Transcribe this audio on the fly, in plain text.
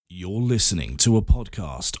You're listening to a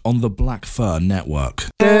podcast on the Black Fur Network.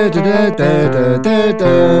 Hey,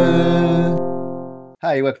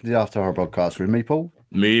 welcome to the After Horror Podcast with me, Paul.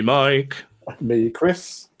 Me, Mike. Me,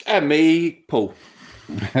 Chris. And me, Paul.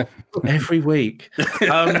 Every week.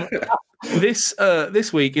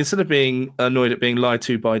 This week, instead of being annoyed at being lied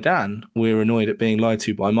to by Dan, we're annoyed at being lied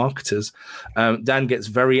to by marketers. Dan gets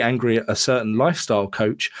very angry at a certain lifestyle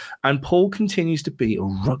coach, and Paul continues to be a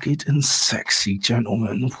rugged and sexy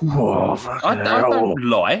gentleman. Whoa, I don't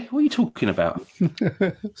lie. What are you talking about?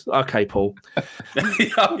 Okay, Paul.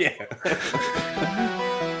 Oh, yeah.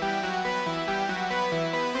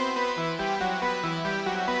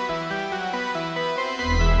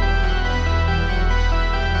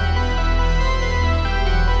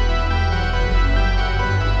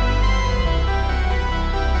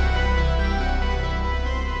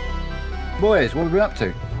 Boys, what have we been up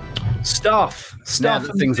to? Stuff. Now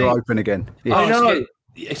that things are open again. Yeah. I know.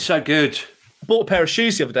 It's so good. Bought a pair of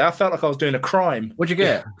shoes the other day. I felt like I was doing a crime. What'd you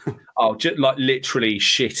get? Oh, just like literally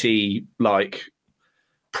shitty, like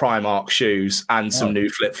Primark shoes and some new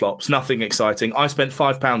flip-flops. Nothing exciting. I spent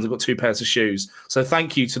 £5 and got 2 pairs of shoes. So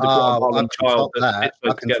thank you to the Guatemalan child. I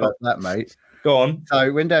can top that, mate. Go on. So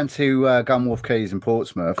we went down to Gunwharf Quays in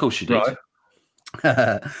Portsmouth. Of course you did.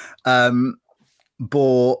 Right.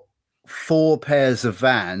 Bought 4 pairs of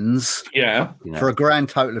Vans for a grand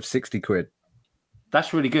total of 60 quid.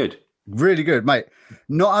 That's really good. Really good, mate.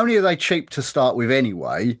 Not only are they cheap to start with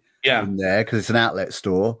anyway, in there, because it's an outlet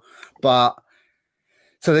store, but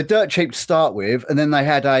so they're dirt cheap to start with, and then they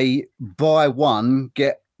had a buy one,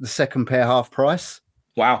 get the second pair half price.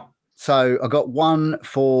 Wow. So I got one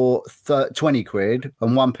for 20 quid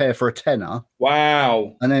and one pair for a tenner.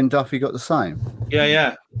 Wow. And then Duffy got the same.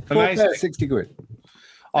 Yeah. Amazing. 4 pairs, 60 quid.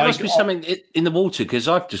 There must be something in the water, because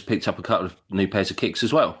I've just picked up a couple of new pairs of kicks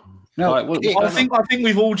as well. No, I think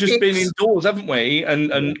we've all just been indoors, haven't we?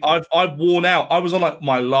 And I've worn out. I was on like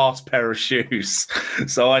my last pair of shoes,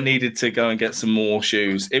 so I needed to go and get some more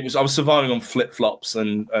shoes. I was surviving on flip flops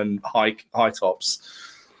and high tops.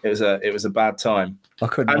 It was a bad time. I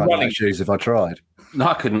couldn't run my shoes if I tried. No,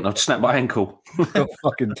 I couldn't. I'd snap my ankle. Got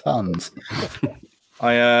fucking tons.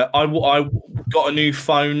 I got a new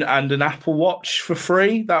phone and an Apple Watch for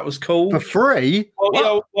free. That was cool. For free?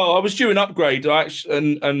 Well, I was due an upgrade,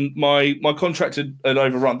 and my contract had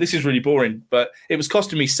overrun. This is really boring, but it was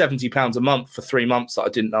costing me £70 a month for 3 months that I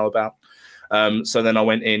didn't know about. So then I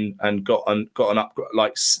went in and got an upgrade.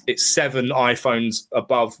 Like it's 7 iPhones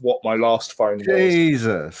above what my last phone was.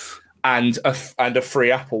 Jesus. And a free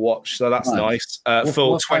Apple Watch, so that's nice.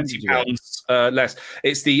 For £20 less.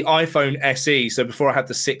 It's the iPhone SE. So before I had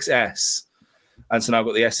the 6S, and so now I've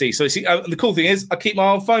got the SE. So the cool thing is, I keep my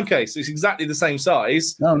old phone case. It's exactly the same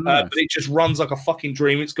size, but it just runs like a fucking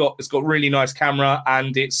dream. It's got really nice camera,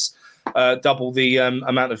 and it's double the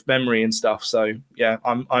amount of memory and stuff. So yeah,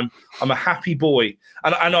 I'm a happy boy,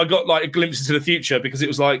 and I got like a glimpse into the future, because it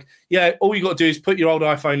was like, yeah, all you got to do is put your old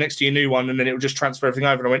iPhone next to your new one, and then it will just transfer everything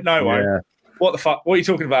over. And I went, no, what the fuck? What are you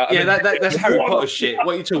talking about? Yeah, that's Harry Potter shit. What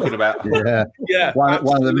are you talking about? Yeah.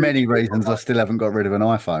 One of the many reasons I still haven't got rid of an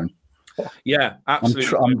iPhone. Yeah,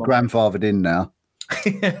 absolutely. I'm grandfathered in now.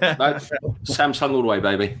 Samsung all the way,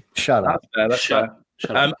 baby. Shut up. That's fair.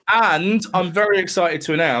 And I'm very excited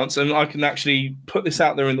to announce, and I can actually put this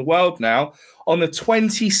out there in the world now, on the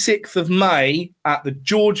 26th of May at the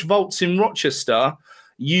George Vaults in Rochester,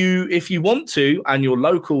 if you want to, and you're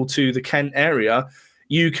local to the Kent area,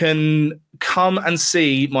 you can come and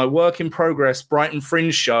see my work in progress Brighton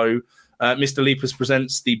Fringe show. Mr. Leapers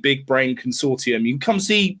presents the Big Brain Consortium. You can come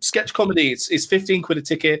see sketch comedy. It's 15 quid a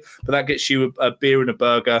ticket, but that gets you a beer and a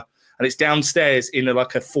burger. And it's downstairs in a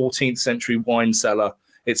 14th century wine cellar.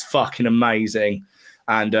 It's fucking amazing.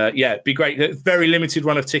 And it'd be great. Very limited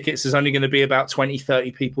run of tickets. There's only going to be about 20,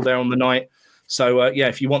 30 people there on the night. So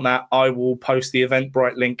if you want that, I will post the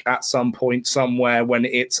Eventbrite link at some point somewhere when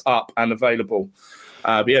it's up and available.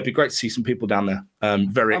 But it'd be great to see some people down there.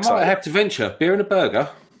 Very excited. I might have to venture. Beer and a burger.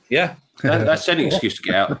 Yeah. That's any excuse to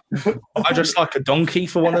get out. I just like a donkey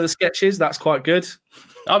for one of the sketches. That's quite good.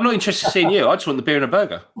 I'm not interested in seeing you. I just want the beer and a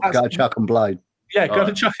burger. Go Chuck and Blade. Yeah, go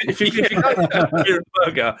to Chuck. If you go to beer and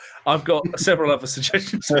burger, I've got several other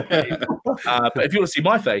suggestions for you. But if you want to see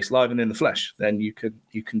my face live and in the flesh, then you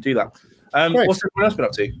can do that. What's everyone else been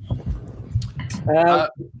up to?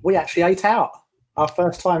 We actually ate out. Our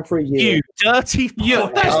first time for a year. You dirty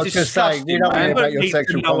that's disgusting. We don't know about your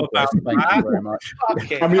sexual progress. Thank you very much.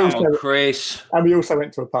 Chris. And we also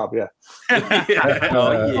went to a pub, yeah. We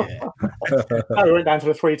went down to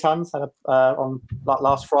the 3 Tons on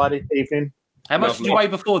last Friday evening. How much did you weigh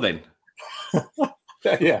before then?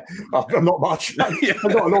 Yeah, I'm not much. I've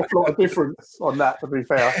got an awful lot of difference on that, to be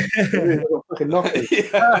fair.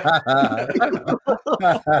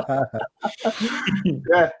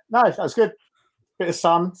 Yeah, no, that's good. Bit of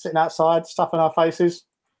sun, sitting outside, stuff in our faces.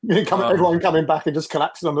 Everyone coming back and just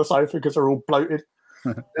collapsing on the sofa because they're all bloated.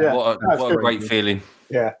 Yeah, what a great feeling.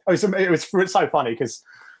 Yeah, it was so funny because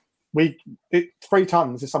 3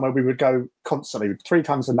 tons is somewhere we would go constantly. 3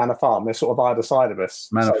 tons of Manor Farm, they're sort of either side of us.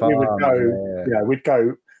 Manor Farm, we would go, we'd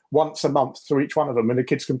go once a month to each one of them, and the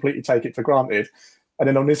kids completely take it for granted. And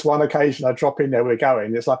then on this one occasion, I drop in there, we're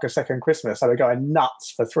going. It's like a second Christmas, so we're going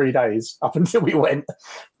nuts for 3 days up until we went.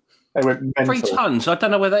 They went mental. 3 tons. I don't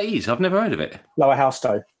know where that is. I've never heard of it. Lower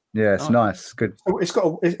Housetow. Yeah, it's nice. Good. It's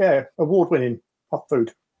got award-winning hot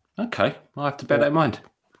food. Okay, I'll have to bear that in mind.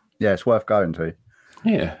 Yeah, it's worth going to.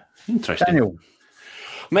 Yeah, interesting. Daniel.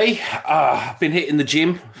 Me, I've been hitting the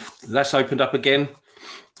gym. That's opened up again.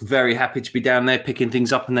 Very happy to be down there picking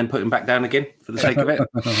things up and then putting back down again for the sake of it.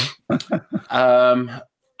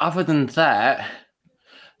 Other than that,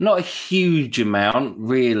 not a huge amount,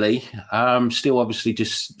 really. Still obviously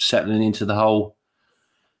just settling into the whole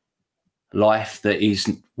life that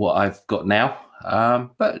is what I've got now.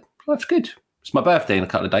 But life's good. It's my birthday in a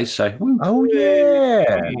couple of days, so... Oh,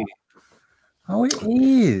 yeah. Oh, it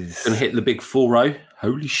is. Gonna hit the big 4-0.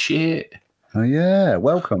 Holy shit. Oh, yeah.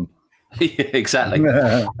 Welcome. Yeah, exactly.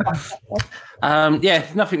 Yeah,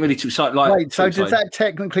 nothing really too exciting. Wait, so does that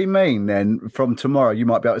technically mean then from tomorrow you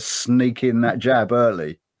might be able to sneak in that jab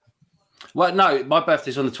early? Well, no, my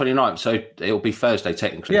birthday's on the 29th, so it'll be Thursday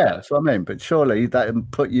technically. Yeah, that's what I mean. But surely that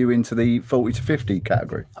would put you into the 40 to 50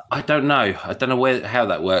 category. I don't know. I don't know how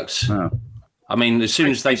that works. Oh. I mean, as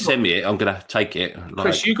soon as they send me it, I'm going to take it.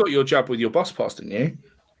 Chris, you got your jab with your boss pass, didn't you?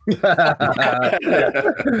 I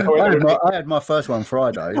had my first one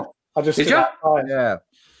Friday. I just did you? Yeah.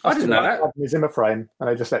 I didn't know that. My Zimmer frame, and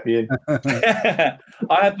they just let me in. I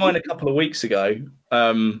had mine a couple of weeks ago,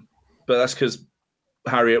 but that's because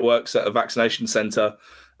Harriet works at a vaccination centre,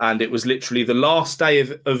 and it was literally the last day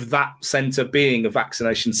of that centre being a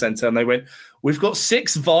vaccination centre, and they went, "We've got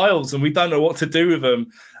 6 vials, and we don't know what to do with them."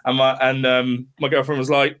 And my girlfriend was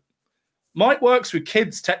like, "Mike works with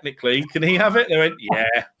kids, technically. Can he have it?" And they went,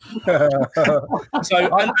 "Yeah."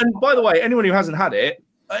 And by the way, anyone who hasn't had it,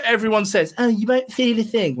 everyone says, "Oh, you won't feel a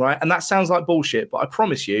thing," right? And that sounds like bullshit, but I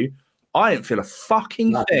promise you, I didn't feel a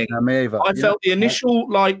fucking thing. Me either. I felt the initial,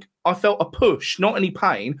 I felt a push, not any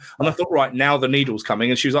pain. And I thought, right, now the needle's coming.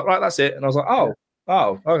 And she was like, "Right, that's it." And I was like, oh,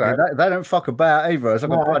 okay. Yeah, they don't fuck about either. It's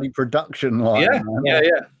like a bloody production line. Yeah.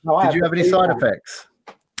 Did you have any side effects?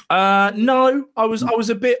 No, I was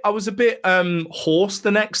a bit hoarse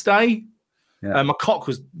the next day. Yeah. My cock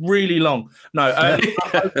was really long. No,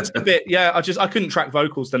 just a bit. Yeah, I couldn't track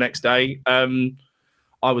vocals the next day.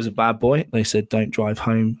 I was a bad boy. They said don't drive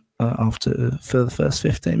home for the first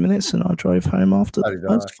 15 minutes, and I drove home after the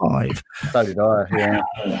first 5. So did I. Yeah.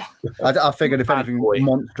 I figured if anything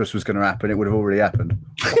monstrous was going to happen, it would have already happened.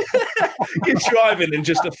 You're driving and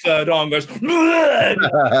just a third arm goes. I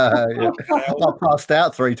passed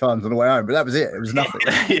out 3 times on the way home, but that was it. It was nothing.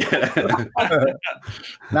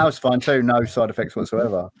 Now it's fine too. No side effects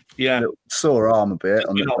whatsoever. Yeah, sore arm a bit.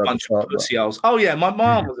 On the Oh yeah, my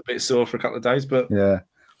arm was a bit sore for a couple of days, but yeah,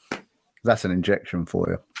 that's an injection for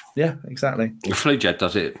you. Yeah, exactly. The flu jab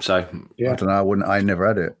does it, so yeah. I don't know. I never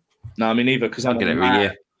had it. No, I mean neither because I get it every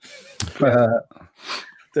year.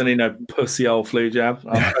 Don't need no pussy old flu jab.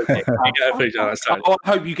 You get a flu jab. I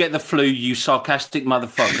hope you get the flu, you sarcastic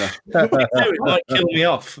motherfucker. It might kill me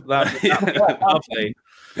off. That'd be lovely.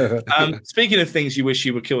 Speaking of things you wish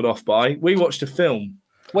you were killed off by, we watched a film.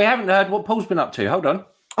 We haven't heard what Paul's been up to. Hold on.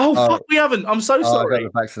 Oh, fuck, we haven't. I'm so sorry. I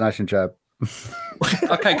got the vaccination jab.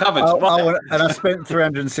 Okay, covered. And I spent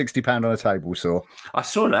 £360 on a table saw. I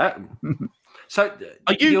saw that. So,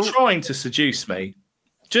 are you trying to seduce me?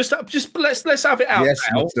 Just let's have it out. Yes,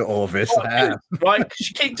 now. Mr. Orvis. Right? Because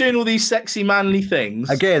you keep doing all these sexy, manly things.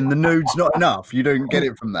 Again, the nude's not enough. You don't get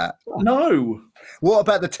it from that. No. What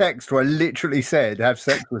about the text where I literally said, "Have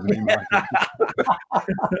sex with me"?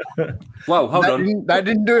 Well, hold on. That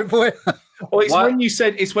didn't do it for you. Well,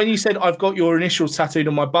 it's when you said I've got your initials tattooed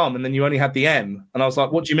on my bum, and then you only had the M, and I was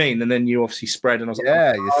like, "What do you mean?" And then you obviously spread, and I was like,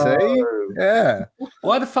 "Yeah, you see, yeah."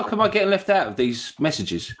 Why the fuck am I getting left out of these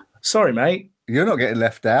messages? Sorry, mate. You're not getting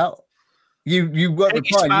left out. You weren't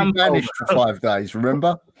replying. You vanished for 5 days.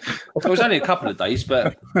 Remember? It was only a couple of days,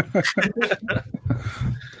 but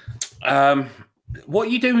what are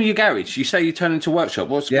you doing with your garage? You say you turn into a workshop.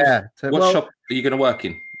 What shop are you going to work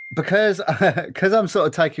in? Because I'm sort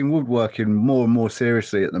of taking woodworking more and more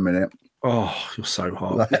seriously at the minute. Oh, you're so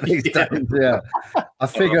hot. Yeah. I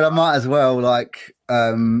figured I might as well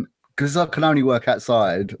because I can only work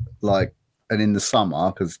outside, like, and in the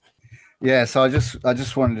summer, because so I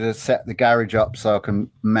just wanted to set the garage up so I can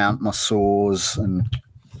mount my saws and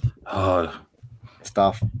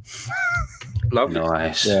stuff. Lovely.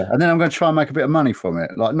 Nice. Yeah, and then I'm going to try and make a bit of money from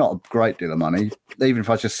it. Like, not a great deal of money, even if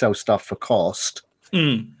I just sell stuff for cost.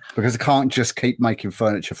 Because I can't just keep making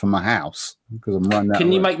furniture for my house because I'm running out.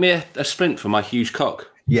 Can you make me a splint for my huge cock?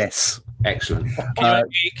 Yes. Excellent. Can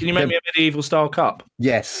you make me a medieval style cup?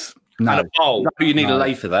 Yes. No. And a bowl. No, you need a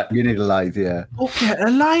lathe for that. You need a lathe, yeah. Oh, get a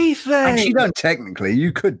lathe then. Actually, you don't technically.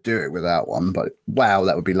 You could do it without one, but wow,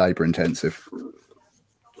 that would be labour intensive.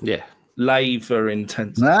 Yeah. Labour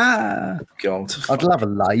intensive. Nah. God. I'd love a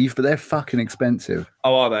lathe, but they're fucking expensive.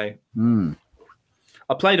 Oh, are they?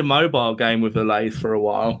 I played a mobile game with a lathe for a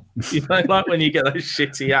while. You know, like when you get those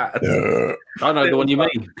shitty ads. I know the one you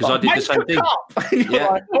mean because I did the same thing.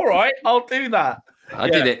 You're like, all right, I'll do that. I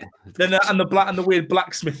did it. Then and the weird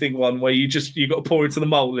blacksmithing one where you got to pour into the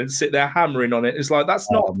mold and sit there hammering on it. It's like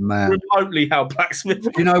that's not remotely how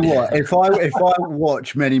blacksmithing. You know what? If I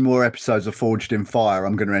watch many more episodes of Forged in Fire,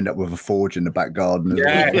 I'm going to end up with a forge in the back garden.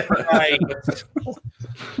 Right.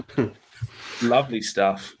 Lovely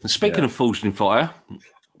stuff. Speaking of Forged in Fire,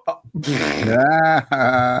 tenuous.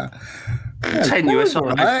 It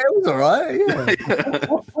was all right.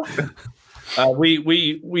 Yeah.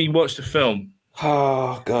 We watched a film.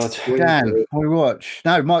 Oh God, Dan, we watched.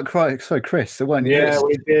 No, Mike. Sorry, Chris. It wasn't you. Yeah,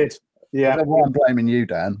 we did. Yeah, I'm blaming you,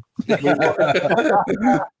 Dan.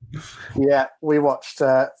 Yeah, we watched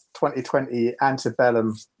 2020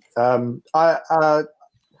 Antebellum.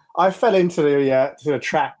 I fell into the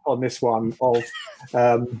trap on this one of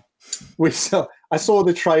I saw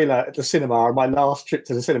the trailer at the cinema on my last trip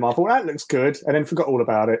to the cinema. I thought that looks good, and then forgot all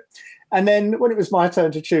about it. And then when it was my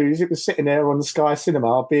turn to choose, it was sitting there on the Sky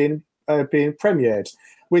Cinema being premiered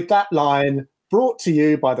with that line brought to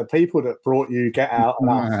you by the people that brought you Get Out.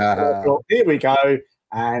 Thought, here we go.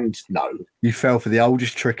 And no. You fell for the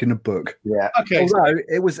oldest trick in the book. Yeah. Okay. Although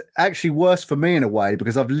it was actually worse for me in a way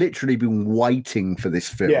because I've literally been waiting for this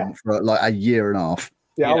film for like a year and a half.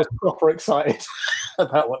 Yeah, I was proper excited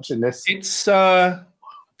about watching this. It's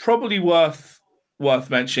probably worth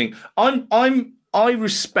mentioning. I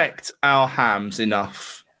respect our hams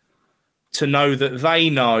enough to know that they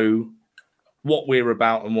know what we're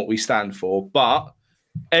about and what we stand for, but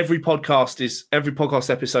every podcast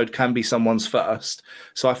episode can be someone's first.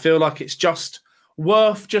 So I feel like it's just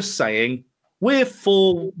worth just saying we're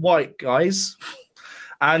 4 white guys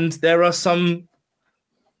and there are some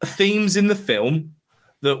themes in the film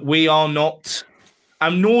that we are not,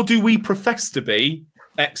 and nor do we profess to be,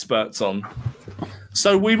 experts on.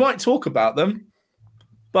 So we might talk about them,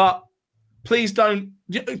 but please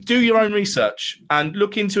do your own research and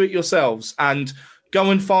look into it yourselves and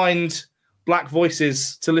go and find black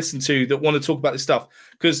voices to listen to that want to talk about this stuff,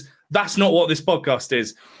 because that's not what this podcast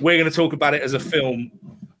is. We're going to talk about it as a film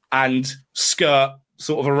and skirt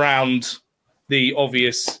sort of around the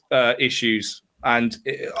obvious issues. And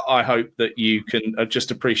I hope that you can just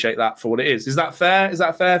appreciate that for what it is. Is that fair? Is that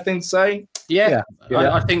a fair thing to say? Yeah.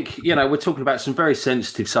 I think, we're talking about some very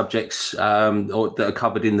sensitive subjects that are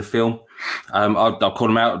covered in the film. I'll call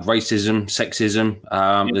them out: racism, sexism.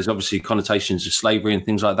 There's obviously connotations of slavery and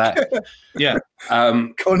things like that. Yeah.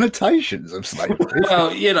 Connotations of slavery.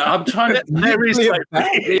 Well, I'm trying to. There is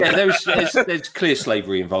slavery. Yeah, there's clear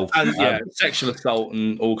slavery involved. And sexual assault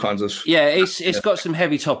and all kinds of. Yeah, it's got some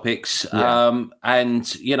heavy topics. Yeah.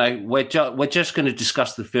 And we're just going to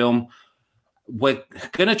discuss the film. We're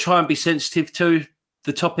going to try and be sensitive to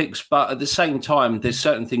the topics, but at the same time, there's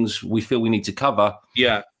certain things we feel we need to cover.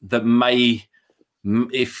 Yeah, that may,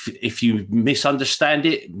 if you misunderstand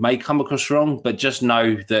it, may come across wrong. But just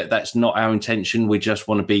know that that's not our intention. We just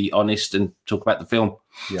want to be honest and talk about the film.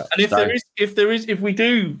 Yeah, and if we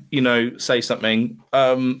do, say something,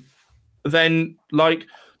 then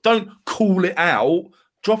don't call it out.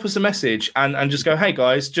 Drop us a message and just go, hey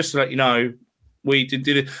guys, just to let you know. We did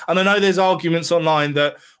it, and I know there's arguments online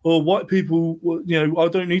that, white people, I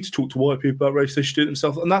don't need to talk to white people about race; they should do it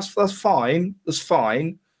themselves, and that's fine. That's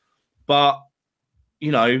fine, but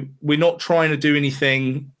we're not trying to do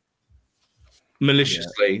anything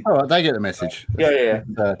maliciously. Yeah. Oh, they get the message. Yeah.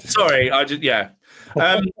 Sorry,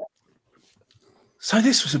 so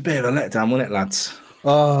this was a bit of a letdown, wasn't it, lads?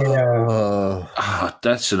 Oh,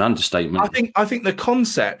 that's an understatement. I think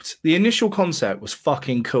the initial concept was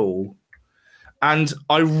fucking cool. And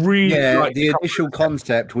I really like the initial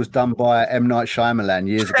concept was done by M. Night Shyamalan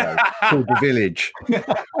years ago called The Village.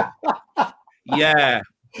 Yeah,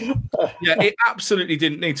 it absolutely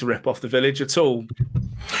didn't need to rip off The Village at all.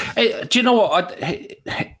 Hey, do you know what?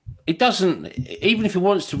 it doesn't. Even if it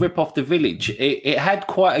wants to rip off The Village, it had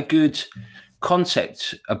quite a good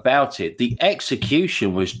concept about it. The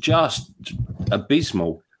execution was just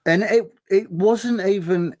abysmal. And it wasn't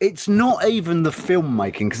even, it's not even the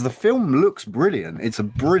filmmaking, because the film looks brilliant. It's a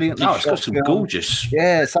brilliantly it's got some film. Gorgeous.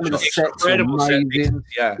 Yeah, some of the sets are amazing.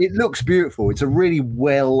 Yeah. It looks beautiful. It's a really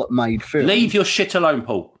well-made film. Leave your shit alone,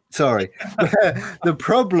 Paul. Sorry. The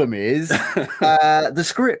problem is the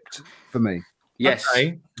script for me. Yes.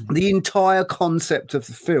 Okay. The entire concept of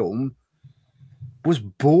the film was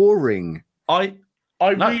boring. I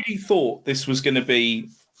really thought this was going to be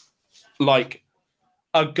like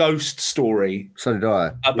a ghost story. So did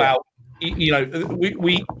I. About,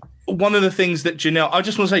 we one of the things that I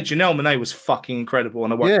just want to say Janelle Monáe was fucking incredible.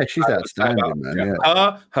 And she's outstanding, man.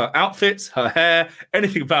 Yeah. Her outfits, her hair,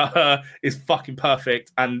 anything about her is fucking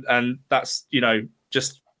perfect. And that's,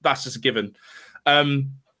 that's just a given.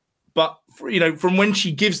 But, from when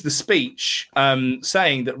she gives the speech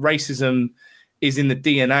saying that racism is in the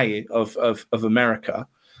DNA of America,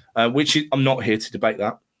 which I'm not here to debate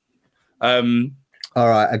that. All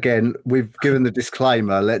right. Again, we've given the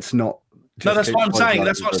disclaimer. Let's not. No, that's what I'm saying.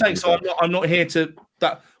 That's what I'm saying. So I'm not here to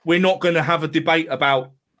that. We're not going to have a debate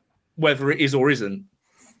about whether it is or isn't.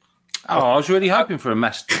 Oh, I was really hoping for a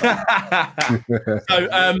mass debate. So,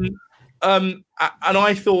 and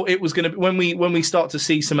I thought it was going to be when we start to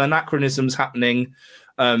see some anachronisms happening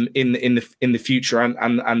in the future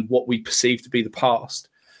and what we perceive to be the past.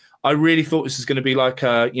 I really thought this was going to be like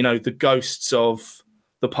the ghosts of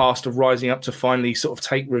the past of rising up to finally sort of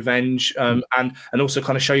take revenge and also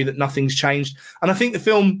kind of show you that nothing's changed. And I think the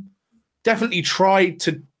film definitely tried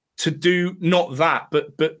to do not that,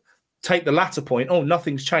 but take the latter point. Oh,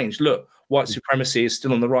 nothing's changed. Look, white supremacy is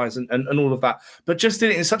still on the rise and all of that. But just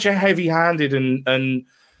did it in such a heavy-handed and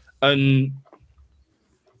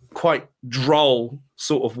quite droll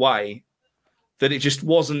sort of way that it just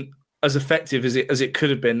wasn't as effective as it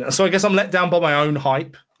could have been. So I guess I'm let down by my own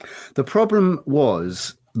hype. The problem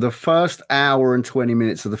was the first hour and 20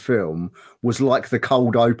 minutes of the film was like the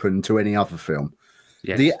cold open to any other film.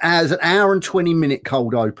 Yes. As an hour and 20 minute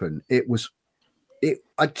cold open, I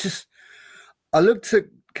looked at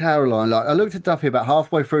Caroline, I looked at Duffy about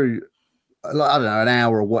halfway through, I don't know, an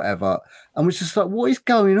hour or whatever, and was just like, what is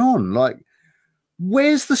going on? Like,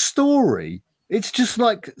 where's the story? It's just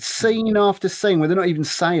like scene after scene where they're not even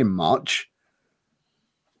saying much.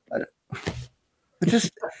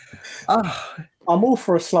 I'm all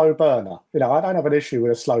for a slow burner. I don't have an issue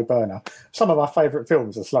with a slow burner. Some of my favourite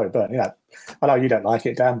films are slow burn. I know you don't like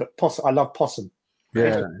it, Dan, but I love Possum.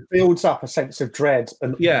 Yeah, it builds up a sense of dread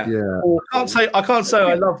and I can't say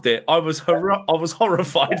I loved it. I was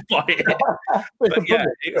horrified by it. But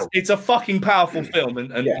it's a fucking powerful film,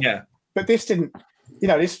 and yeah. But this didn't.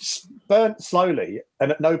 This burnt slowly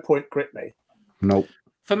and at no point gripped me. Nope.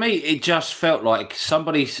 For me, it just felt like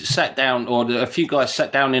somebody sat down, or a few guys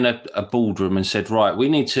sat down in a boardroom and said, right, we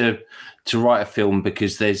need to write a film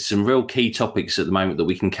because there's some real key topics at the moment that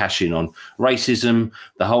we can cash in on. Racism,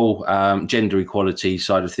 the whole gender equality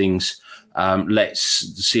side of things. Let's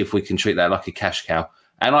see if we can treat that like a cash cow.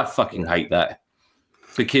 And I fucking hate that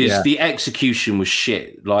because the execution was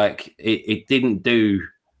shit. Like, it didn't do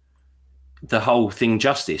the whole thing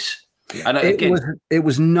justice. And it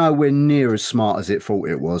was nowhere near as smart as it thought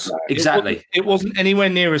it was. Exactly. It wasn't anywhere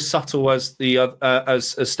near as subtle as the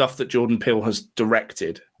as stuff that Jordan Peele has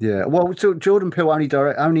directed. Yeah, well, so Jordan Peele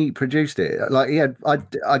only produced it. Like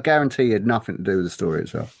I guarantee he had nothing to do with the story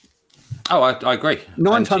itself. Oh, I agree.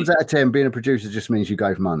 9 times out of 10, being a producer just means you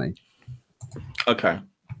gave money. Okay.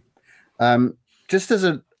 Just as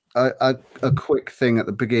a quick thing at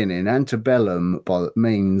the beginning, antebellum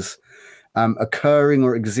means occurring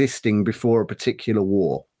or existing before a particular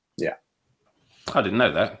war. Yeah, I didn't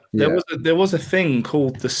know that. There was a thing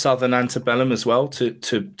called the Southern Antebellum as well. To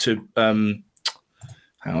hang on,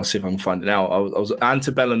 I'll see if I can find it now. I was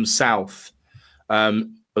Antebellum South. There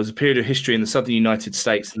was a period of history in the southern United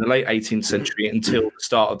States in the late 18th century until the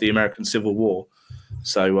start of the American Civil War.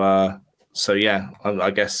 So yeah,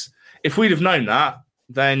 I guess if we'd have known that,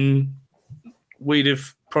 then we'd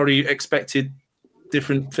have probably expected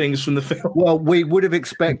different things from the film. Well, we would have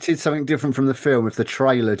expected something different from the film if the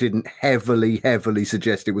trailer didn't heavily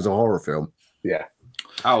suggest it was a horror film. Yeah.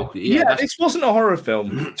 Oh, yeah. This wasn't a horror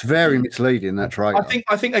film. It's very misleading, that trailer.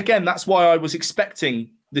 I think again, that's why I was expecting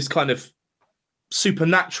this kind of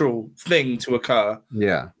supernatural thing to occur.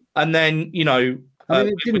 Yeah. And then,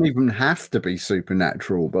 it didn't even have to be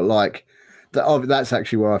supernatural, but like that's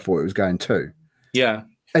actually where I thought it was going to. Yeah.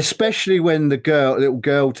 Especially when the little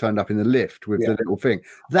girl turned up in the lift with the little thing.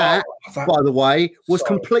 That, by the way, was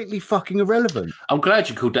completely fucking irrelevant. I'm glad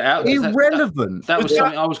you called that out. Irrelevant. That was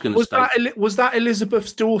something I was going to say. Was that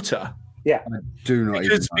Elizabeth's daughter? Yeah, I do not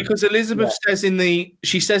because Elizabeth says in the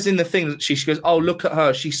thing that she goes, "Oh, look at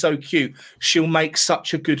her, she's so cute. She'll make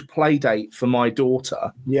such a good play date for my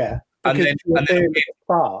daughter." Yeah, because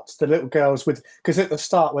the little girls because at the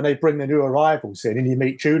start when they bring the new arrivals in and you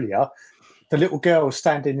meet Julia, the little girl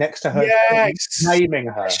standing next to her, naming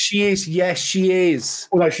her. She is. Yes, she is.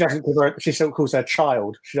 Although she doesn't she still calls her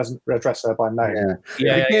child. She doesn't address her by name.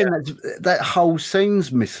 That whole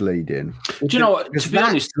scene's misleading. Do you know what? To be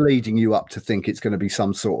honest, leading you up to think it's going to be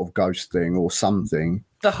some sort of ghost thing or something.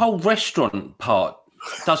 The whole restaurant part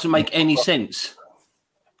doesn't make any sense.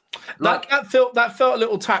 That felt a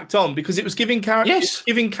little tacked on because it was giving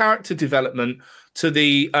character development to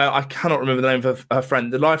the I cannot remember the name of her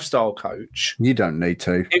friend, the lifestyle coach. You don't need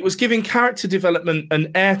to. It was giving character development and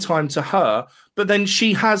airtime to her, but then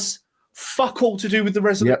she has fuck all to do with the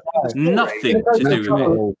rest of the nothing to do with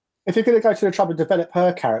it. If you're going to go to the trouble to develop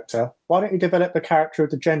her character, why don't you develop the character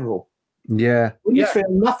of the general? Yeah. You feel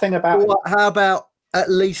nothing about it. How about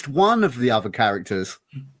at least one of the other characters?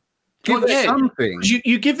 Give something.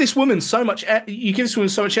 You give this woman so much. You give this woman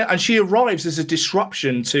so much, and she arrives as a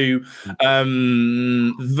disruption to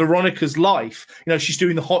Veronica's life. You know, she's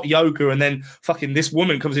doing the hot yoga, and then fucking this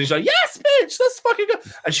woman comes in. And she's like, "Yes, bitch, let's fucking go."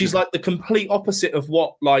 And she's like the complete opposite of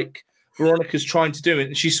what like Veronica's trying to do,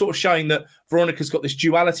 and she's sort of showing that Veronica's got this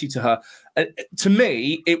duality to her. And to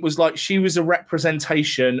me, it was like she was a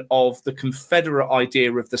representation of the Confederate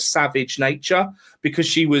idea of the savage nature because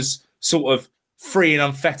she was sort of free and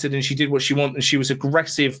unfettered, and she did what she wanted, and she was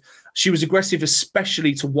aggressive. She was aggressive,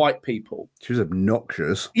 especially to white people. She was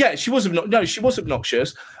obnoxious. Yeah, she was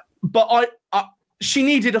obnoxious. But she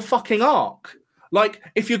needed a fucking arc. Like,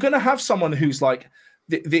 if you're going to have someone who's like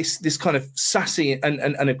this kind of sassy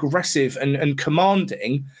and aggressive and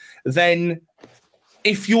commanding, then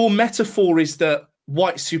if your metaphor is that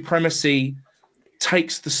white supremacy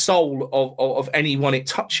takes the soul of anyone it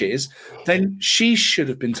touches, then she should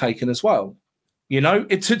have been taken as well. You know,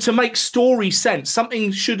 to make story sense,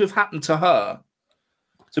 something should have happened to her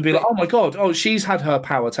to be like, oh my God, she's had her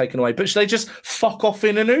power taken away. But they just fuck off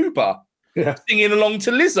in an Uber, singing along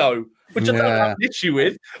to Lizzo, which I don't have an issue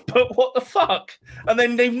with, but what the fuck? And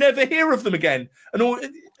then they never hear of them again. And all,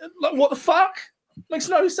 like, what the fuck? Makes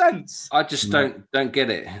no sense. I just don't get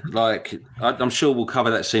it. Like, I'm sure we'll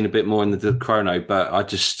cover that scene a bit more in the chrono, but I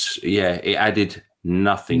just, it added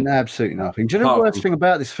nothing. Absolutely nothing. Do you know the worst thing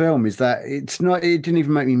about this film is that it didn't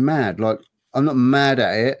even make me mad. Like, I'm not mad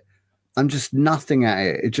at it. I'm just nothing at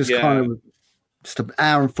it. It just kind of just an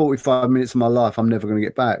hour and 45 minutes of my life I'm never going to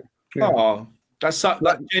get back. Oh, that's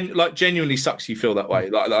like genuinely sucks you feel that way.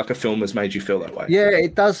 Like a film has made you feel that way. Yeah,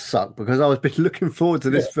 it does suck because I was been looking forward to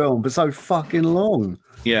this film for so fucking long.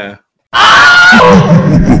 Yeah.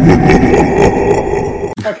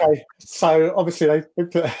 Okay, so obviously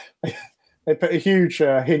they put a huge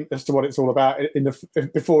hint as to what it's all about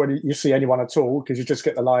before you see anyone at all, because you just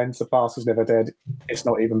get the lines, "The past is never dead. It's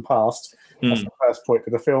not even past." That's the first point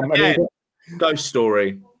of the film. Again, ghost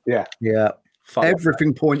story. Yeah.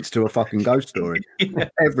 Everything points to a fucking ghost story.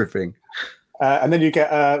 Everything. And then you get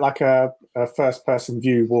like a first-person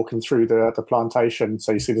view walking through the plantation.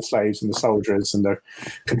 So you see the slaves and the soldiers and the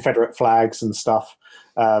Confederate flags and stuff.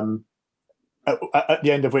 At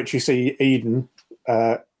the end of which you see Eden,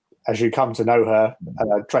 as you come to know her,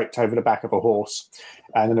 draped over the back of a horse,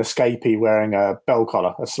 and an escapee wearing a bell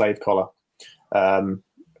collar, a slave collar,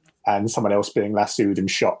 and someone else being lassoed and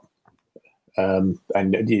shot. And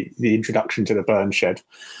the introduction to the burn shed,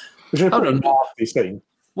 which is a nasty scene.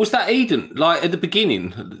 Was that Eden? Like at the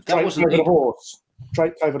beginning, that wasn't over the horse.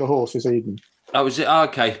 Draped over the horse is Eden. Oh, was it? Oh,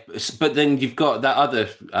 okay, but then you've got that other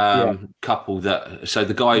couple. So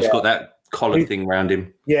the guy who's got that collar thing around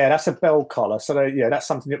him. Yeah, that's a bell collar. So that's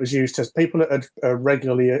something that was used to people that had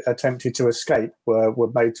regularly attempted to escape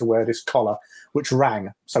were made to wear this collar, which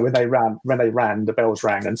rang. So when they ran, the bells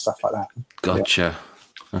rang and stuff like that. Gotcha. Yeah.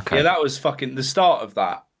 Okay. Yeah, that was fucking the start of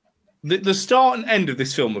that. The start and end of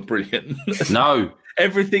this film are brilliant. No,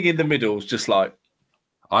 everything in the middle is just like.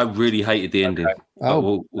 I really hated the ending.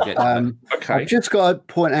 We'll get to that. Okay. I've just got to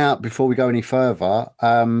point out before we go any further.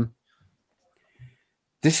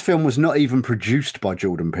 This film was not even produced by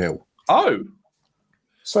Jordan Peele. Oh.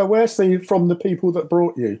 So where's from the people that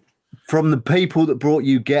brought you? From the people that brought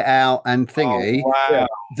you Get Out and Thingy. Oh, wow.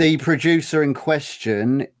 The producer in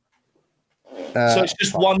question. So it's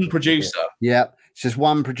just one producer? Yeah, it's just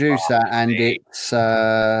one producer, and it's...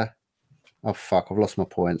 Oh, fuck. I've lost my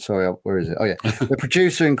point. Sorry. Where is it? Oh, yeah. The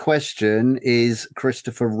producer in question is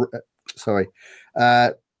Sean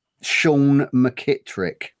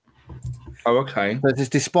McKittrick. Oh, okay. So this,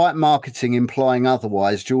 despite marketing implying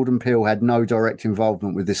otherwise, Jordan Peele had no direct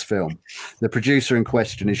involvement with this film. The producer in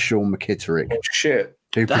question is Sean McKittrick. Oh, shit.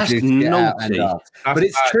 Who That's produced Get Out and naughty. Us. But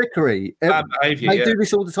it's trickery. Bad behavior, They do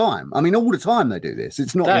this all the time. I mean, all the time they do this.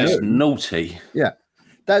 It's not That's new. naughty. Yeah.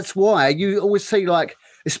 That's why you always see, like,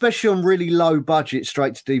 especially on really low budget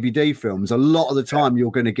straight to DVD films, a lot of the time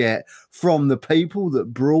you're going to get from the people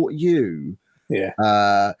that brought you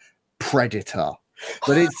Predator.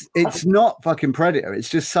 But it's not fucking Predator. It's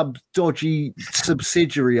just some dodgy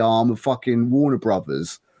subsidiary arm of fucking Warner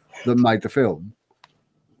Brothers that made the film.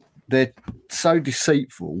 They're so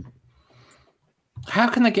deceitful. How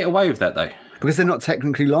can they get away with that, though? Because they're not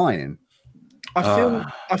technically lying.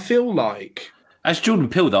 I feel like, as Jordan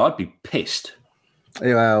Peele, though, I'd be pissed.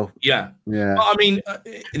 Well, yeah. I mean,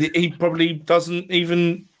 he probably doesn't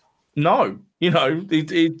even know. You know,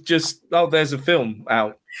 it just there's a film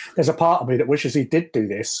out. There's a part of me that wishes he did do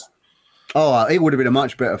this. Oh, it would have been a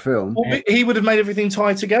much better film. Well, he would have made everything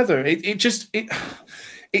tie together. It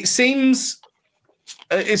seems,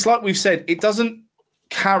 it's like we've said, it doesn't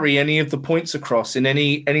carry any of the points across in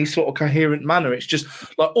any sort of coherent manner. It's just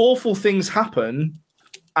like awful things happen,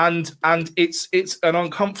 and it's an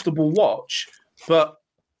uncomfortable watch, but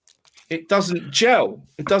it doesn't gel.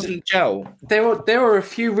 It doesn't gel. There are a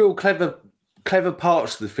few real clever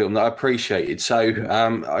parts of the film that I appreciated. So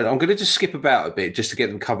I'm going to just skip about a bit just to get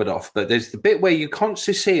them covered off. But there's the bit where you're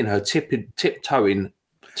constantly seeing her tiptoeing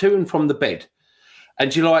to and from the bed,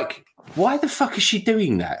 and you're like, why the fuck is she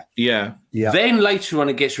doing that? Yeah. Then later on,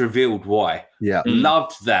 it gets revealed why. Yeah.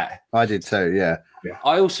 Loved that. I did too. Yeah.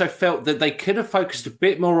 I also felt that they could have focused a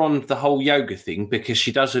bit more on the whole yoga thing because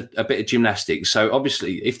she does a bit of gymnastics. So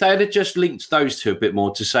obviously, if they had just linked those two a bit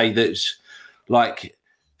more to say that, like,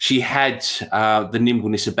 she had the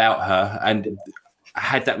nimbleness about her and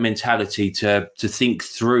had that mentality to think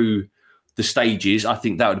through the stages, I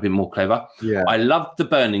think that would have been more clever. Yeah. I loved the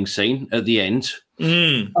burning scene at the end.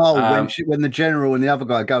 Oh, when the general and the other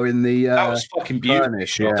guy go in the that was fucking beautiful.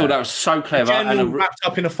 Furnish, I thought that was so clever. The general wrapped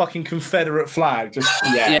up in a fucking Confederate flag. Just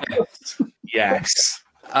yes.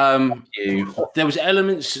 There was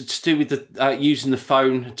elements to do with the using the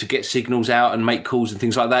phone to get signals out and make calls and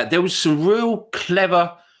things like that. There was some real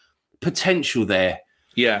clever potential there.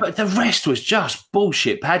 Yeah. But the rest was just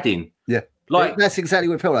bullshit padding. Yeah. Like that's exactly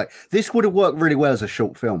what it felt like. This would have worked really well as a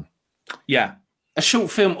short film. Yeah. A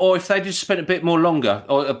short film, or if they just spent a bit longer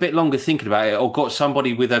thinking about it, or got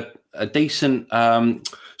somebody with a decent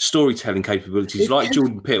storytelling capabilities like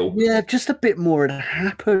Jordan Peele. Yeah, just a bit more had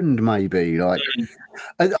happened, maybe. Like,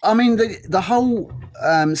 I mean, the whole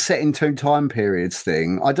set in two time periods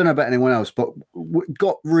thing, I don't know about anyone else, but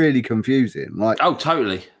got really confusing. Like, oh,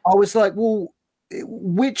 totally. I was like, well,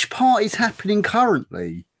 which part is happening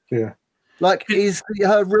currently? Yeah. Like, is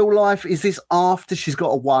her real life, is this after she's got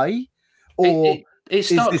away? Or it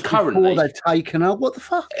starts currently. Before they've taken her? What the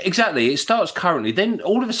fuck? Exactly. It starts currently. Then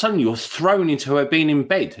all of a sudden you're thrown into her being in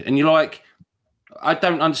bed and you're like, I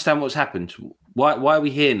don't understand what's happened. Why are we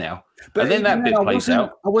here now? But and then that bit plays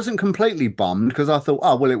out. I wasn't completely bummed because I thought,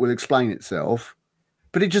 oh, well, it will explain itself.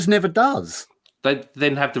 But it just never does. They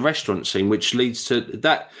then have the restaurant scene, which leads to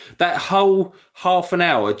that whole half an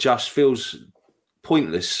hour just feels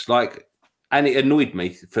pointless. Like, and it annoyed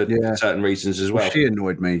me for certain reasons as well. She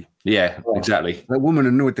annoyed me. Yeah, exactly. That woman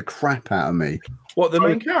annoyed the crap out of me. What, the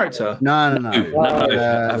main character? No.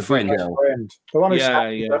 A friend. The one who sat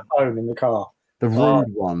with her phone in the car. The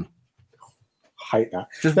rude one. Hate that.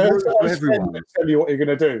 Just rude to everyone. Tell you what you're going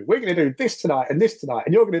to do. We're going to do this tonight and this tonight,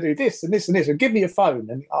 and you're going to do this and this and this, and give me your phone.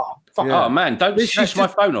 And oh man, don't snatch my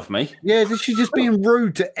phone off me. Yeah, she's just being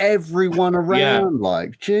rude to everyone around. Yeah.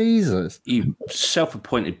 Like, Jesus, you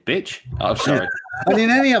self-appointed bitch. Oh, sorry. And in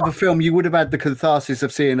any other film, you would have had the catharsis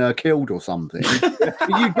of seeing her killed or something.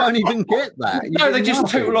 But you don't even get that. They just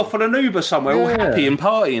tootle off on an Uber somewhere, all happy and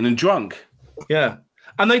partying and drunk. Yeah.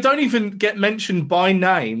 And they don't even get mentioned by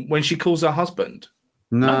name when she calls her husband.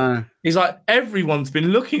 No. He's like, everyone's been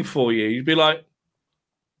looking for you. You'd be like,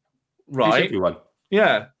 right. Who's everyone?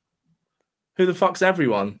 Yeah. Who the fuck's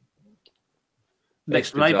everyone?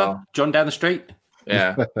 Next neighbour? John down the street?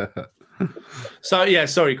 Yeah. So, yeah,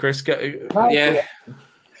 sorry, Chris. Yeah.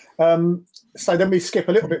 So then we skip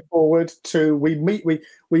a little bit forward to we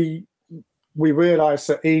realise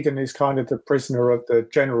that Eden is kind of the prisoner of the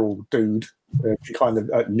general dude. She kind of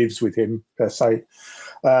lives with him, per se.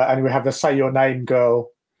 And we have the say your name girl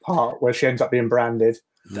part where she ends up being branded.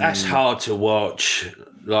 That's hard to watch,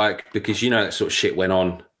 like, because you know that sort of shit went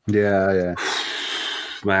on. Yeah.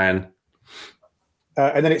 Man.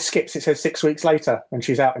 And then it skips. It says 6 weeks later, and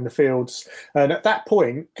she's out in the fields. And at that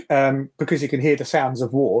point, because you can hear the sounds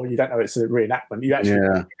of war, you don't know it's a reenactment. You actually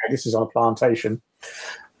think, this is on a plantation,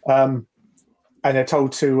 and they're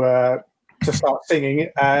told to start singing.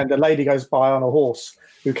 And a lady goes by on a horse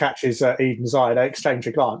who catches Eden's eye. They exchange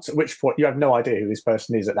a glance. At which point, you have no idea who this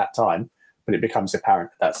person is at that time, but it becomes apparent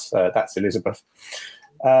that's Elizabeth.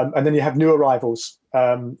 And then you have new arrivals,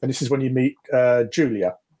 and this is when you meet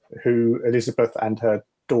Julia, who Elizabeth and her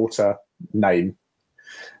daughter name.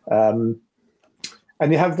 And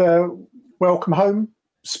you have the welcome home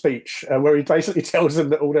speech where he basically tells them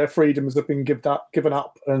that all their freedoms have been given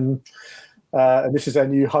up and this is their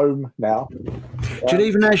new home now. Jude,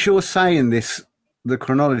 even as you're saying this, the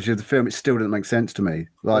chronology of the film, it still doesn't make sense to me.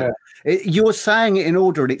 Like you're saying it in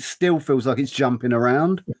order and it still feels like it's jumping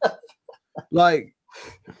around. Like...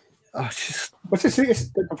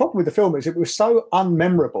 the problem with the film is it was so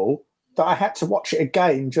unmemorable that I had to watch it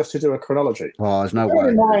again just to do a chronology. Oh, there's no way.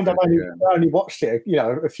 In mind, I only watched it,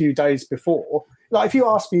 a few days before. Like, if you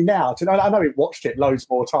ask me now, I know we've watched it loads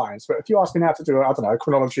more times, but if you ask me now to do, a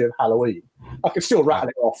chronology of Halloween, I could still rattle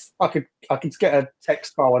it off. I could get a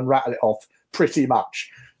text file and rattle it off pretty much.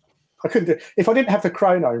 I couldn't do, if I didn't have the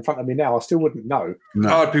chrono in front of me now, I still wouldn't know.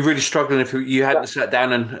 No. I'd be really struggling if you hadn't sat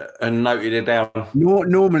down and noted it down.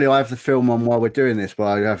 Normally, I have the film on while we're doing this, but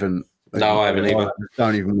I haven't. No, I haven't either. I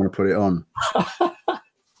don't even want to put it on.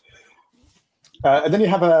 And then you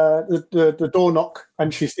have the door knock,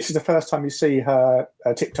 and this is the first time you see her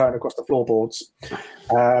tiptoeing across the floorboards.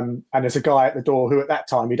 And there's a guy at the door who, at that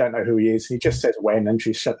time, you don't know who he is. He just says when, and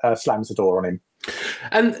she slams the door on him.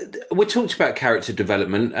 And we talked about character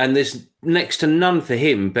development, and there's next to none for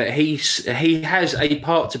him, but he has a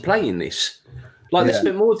part to play in this. Like, they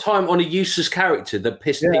spent more time on a useless character that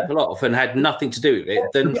pissed people off and had nothing to do with it.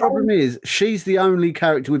 The problem is, she's the only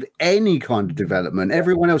character with any kind of development.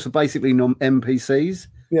 Everyone else are basically NPCs.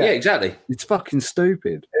 Yeah, exactly. It's fucking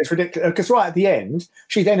stupid. It's ridiculous, because right at the end,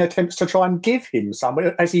 she then attempts to try and give him some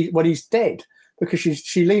when he's dead, because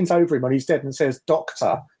she leans over him when he's dead and says,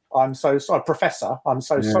 "Doctor, I'm so sorry, Professor, I'm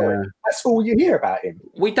so sorry." That's all you hear about him.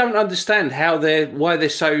 We don't understand why they're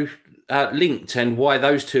so linked and why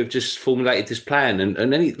those two have just formulated this plan.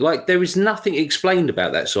 And there is nothing explained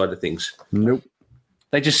about that side of things. Nope.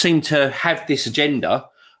 They just seem to have this agenda.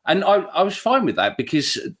 And I was fine with that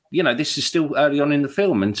because, this is still early on in the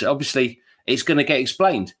film. And obviously it's going to get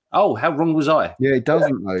explained. Oh, how wrong was I? Yeah, it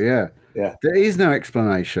doesn't though. Yeah. There is no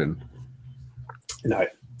explanation. No.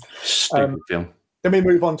 Stupid film. Then we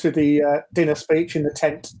move on to the dinner speech in the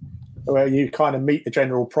tent, where you kind of meet the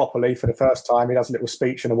general properly for the first time. He does a little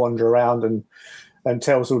speech and a wander around and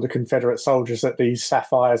tells all the Confederate soldiers that these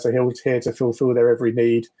sapphires are here to fulfill their every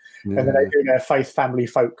need. Yeah. And then they do their faith, family,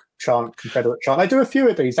 folk chant, Confederate chant. They do a few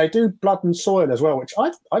of these. They do blood and soil as well, which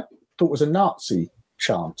I thought was a Nazi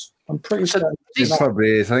chant. I'm pretty sure. It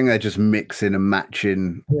probably is. I think they're just mixing and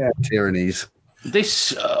matching tyrannies.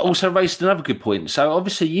 This also raised another good point. So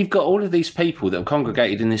obviously you've got all of these people that have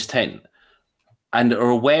congregated in this tent and are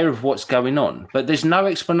aware of what's going on, but there's no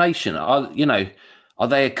explanation. Are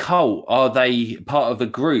they a cult? Are they part of a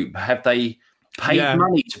group? Have they paid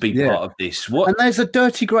money to be part of this? What? And there's a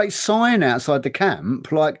dirty great sign outside the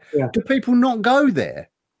camp. Like, do people not go there?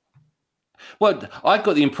 Well, I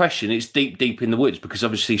got the impression it's deep in the woods because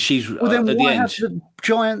obviously she's well, then at why the have the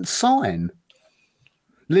giant sign?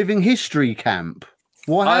 Living History Camp.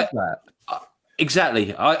 Why have that?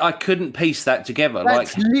 Exactly. I couldn't piece that together.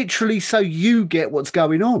 That's literally so you get what's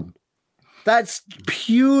going on. That's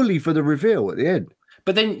purely for the reveal at the end.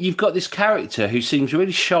 But then you've got this character who seems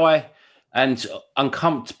really shy and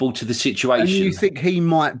uncomfortable to the situation. And you think he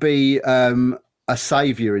might be a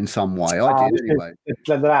saviour in some way. I did anyway. It's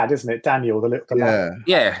the lad, isn't it? Daniel, the little lad.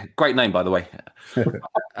 Yeah, great name, by the way.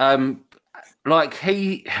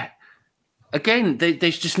 Again,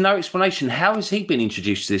 there's just no explanation. How has he been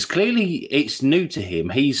introduced to this? Clearly, it's new to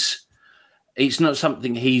him. It's not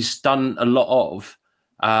something he's done a lot of,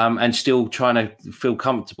 and still trying to feel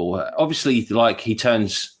comfortable. Obviously, he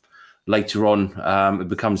turns later on, it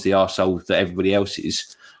becomes the arsehole that everybody else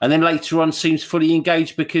is. And then later on seems fully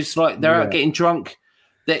engaged because they're out getting drunk.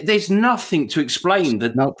 There's nothing to explain.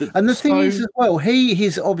 And the thing is as well,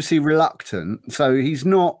 he's obviously reluctant, so he's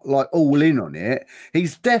not all in on it.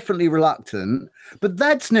 He's definitely reluctant, but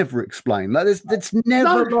that's never explained. That's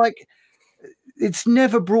never it's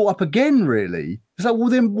never brought up again, really. It's like, well,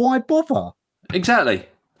 then why bother? Exactly.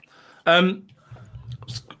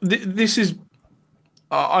 This is,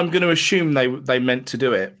 I'm going to assume they meant to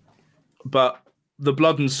do it, but the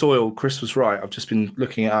Blood and Soil, Chris was right. I've just been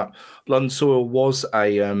looking it up. Blood and Soil was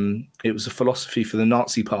it was a philosophy for the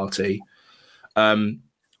Nazi Party.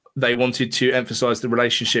 They wanted to emphasize the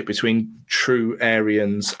relationship between true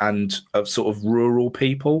Aryans and sort of rural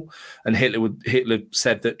people. And Hitler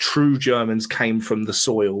said that true Germans came from the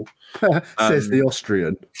soil. Says the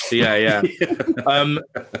Austrian. Yeah.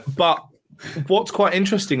 But what's quite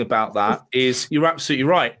interesting about that is you're absolutely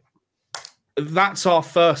right. That's our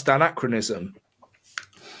first anachronism.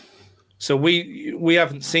 So we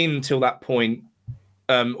haven't seen until that point,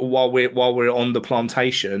 while we're on the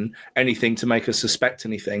plantation, anything to make us suspect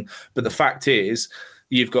anything. But the fact is,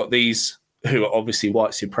 you've got these who are obviously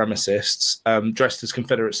white supremacists, dressed as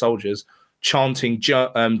Confederate soldiers, chanting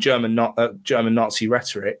German Nazi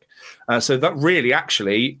rhetoric. So that really,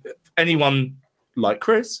 actually, anyone like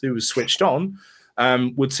Chris who was switched on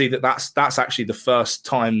would see that that's actually the first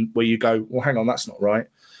time where you go, well, hang on, that's not right.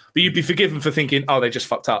 But you'd be forgiven for thinking, oh, they just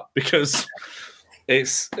fucked up, because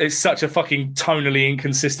it's such a fucking tonally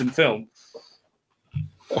inconsistent film.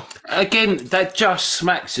 Again, that just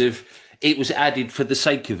smacks of it was added for the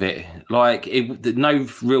sake of it. Like, no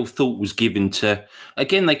real thought was given to.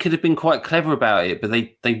 Again, they could have been quite clever about it, but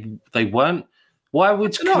they weren't. Why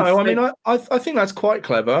would no? I mean, I think that's quite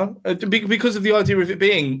clever because of the idea of it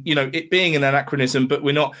being, it being an anachronism, but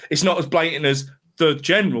it's not as blatant as the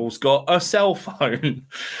general's got a cell phone.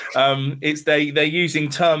 It's they're using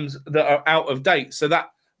terms that are out of date, so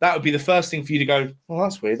that would be the first thing for you to go, well,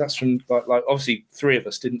 that's weird. That's from like obviously three of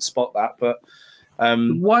us didn't spot that, but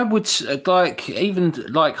why would even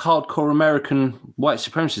hardcore American white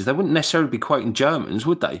supremacists, they wouldn't necessarily be quoting Germans,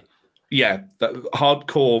 would they? Yeah, that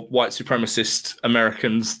hardcore white supremacist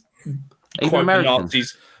Americans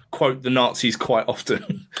quote the Nazis quite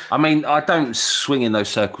often. I mean, I don't swing in those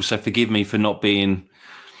circles, so forgive me for not being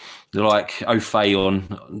like au fait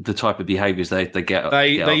on the type of behaviours they get.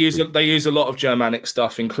 They use a lot of Germanic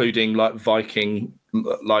stuff, including like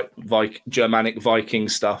Germanic Viking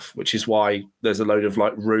stuff, which is why there's a load of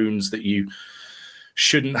like runes that you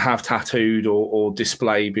shouldn't have tattooed or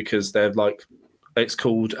display, because they're like. It's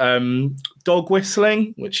called dog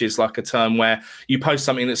whistling, which is like a term where you post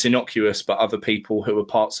something that's innocuous, but other people who are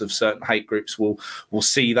parts of certain hate groups will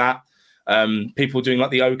see that. People doing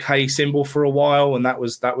like the OK symbol for a while, and that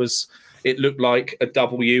was it looked like a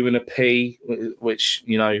W and a P, which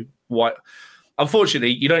white.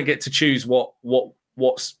 Unfortunately, you don't get to choose what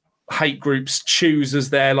hate groups choose as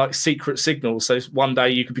their like secret signals. So one day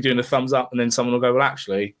you could be doing a thumbs up, and then someone will go, well,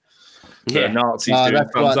 actually. Yeah, Nazis doing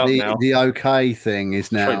thumbs up now. The OK thing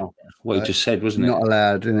is now what you just said, wasn't it? Not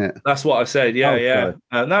allowed, isn't it? That's what I said. Yeah, yeah.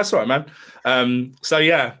 No, that's all right, man. So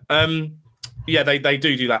yeah, they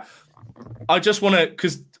do that. I just want to,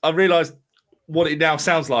 because I realised what it now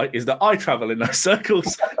sounds like is that I travel in those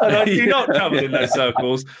circles, and I do not travel in those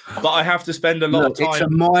circles, but I have to spend a lot of time.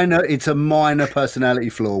 It's a minor personality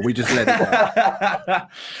flaw. We just let it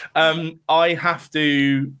go. I have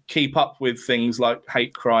to keep up with things like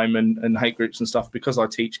hate crime and hate groups and stuff, because I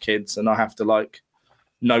teach kids, and I have to like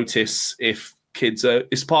notice if kids are.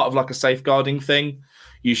 It's part of like a safeguarding thing.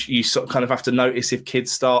 You sort of kind of have to notice if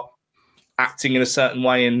kids start acting in a certain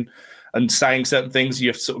way and saying certain things. You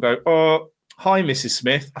have to sort of go, oh. Hi, Mrs.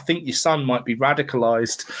 Smith. I think your son might be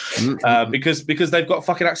radicalized because they've got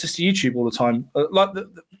fucking access to YouTube all the time. Like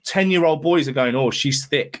the 10-year-old boys are going, "Oh, she's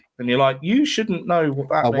thick," and you're like, "You shouldn't know what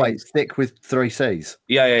that means." Oh, wait, thick with 3 C's.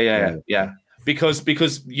 Yeah. Because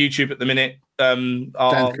YouTube at the minute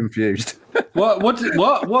are confused. What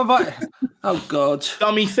have I? Oh God,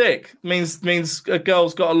 dummy thick means a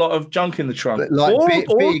girl's got a lot of junk in the trunk, like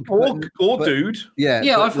or dude.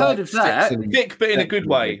 Yeah, I've heard of that. Thick, but in a good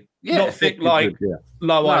way. Yeah, not thick like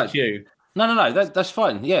low IQ. No, that's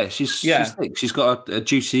fine. Yeah, she's thick. She's got a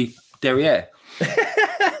juicy derriere.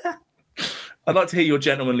 I'd like to hear your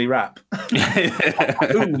gentlemanly rap. Ooh,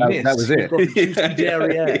 that was it. Juicy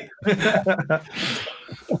derriere.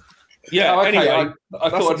 Yeah. Okay, anyway, I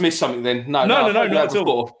thought I'd missed something then. No, not at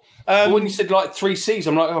all. When you said like 3 C's,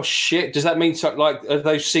 I'm like, oh shit! Does that mean like are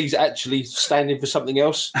those C's actually standing for something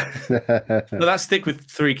else? No, that's thick with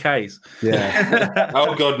 3 Ks. Yeah.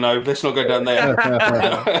 Oh God, no! Let's not go down there.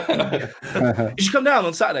 You should come down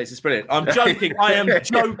on Saturdays. It's brilliant. I'm joking. I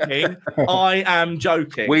am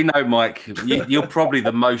joking. We know, Mike. You're probably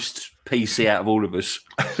the most PC out of all of us.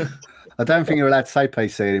 I don't think you're allowed to say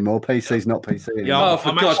PC anymore. PC's not PC anymore. Yeah,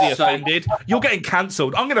 I'm actually offended. You're getting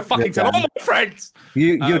cancelled. I'm going to fucking tell all my friends.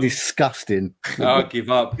 You're disgusting. I'll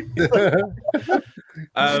give up.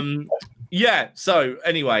 Yeah. So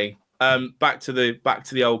anyway, back to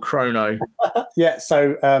the old chrono. Yeah.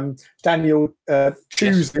 So Daniel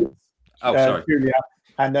chooses Julia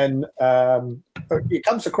And then it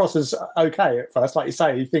comes across as okay at first. Like you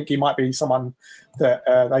say, you think he might be someone that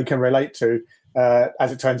they can relate to.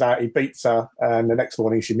 As it turns out, he beats her, and the next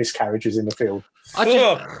morning she miscarriages in the field.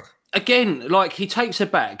 Again, like he takes her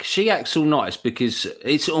back. She acts all nice because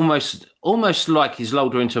it's almost like he's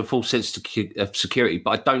lulled her into a false sense of security,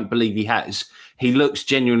 but I don't believe he has. He looks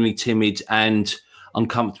genuinely timid and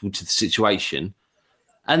uncomfortable to the situation.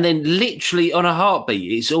 And then literally on a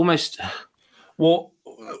heartbeat, it's almost... Well,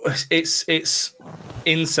 it's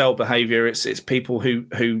incel behaviour. It's people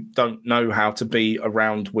who don't know how to be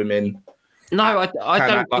around women. No, I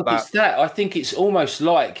don't think it's that. I think it's almost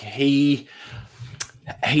like he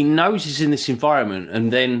knows he's in this environment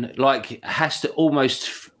and then like has to almost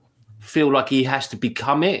feel like he has to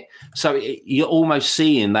become it. So you're almost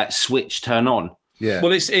seeing that switch turn on. Yeah.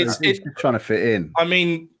 Well, it's trying to fit in. I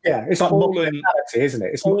mean, yeah, it's like Paul mentality, isn't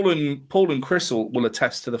it? Paul and Chris will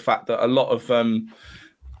attest to the fact that a lot of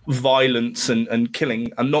violence and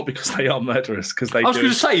killing, and not because they are murderers, because they. I was going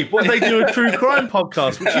to say, they do a true crime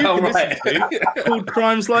podcast, which you can listen to, called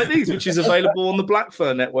Crimes Like These, which is available on the Black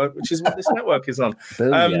Fur Network, which is what this network is on.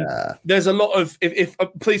 There's a lot of, if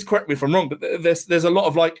please correct me if I'm wrong, but there's a lot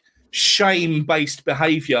of like shame-based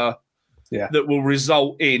behaviour that will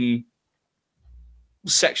result in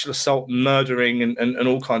sexual assault and murdering and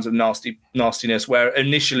all kinds of nastiness, where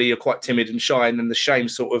initially you're quite timid and shy, and then the shame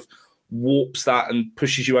sort of warps that and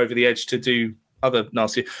pushes you over the edge to do other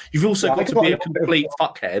nasty. You've also got to be a complete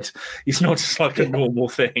fuckhead. It's not just like a normal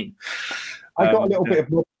thing. I got a little bit of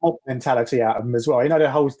mob mentality out of them as well. You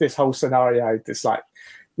know, this whole scenario. It's like,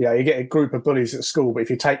 you get a group of bullies at school, but if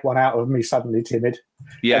you take one out of them, he's suddenly timid.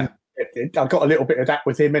 Yeah. I got a little bit of that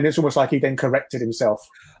with him, and it's almost like he then corrected himself.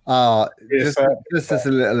 Just as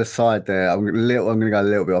a little aside there, I'm going to go a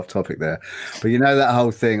little bit off topic there, but you know that whole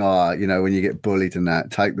thing, when you get bullied and that,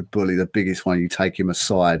 take the bully, the biggest one, you take him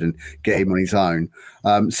aside and get him on his own.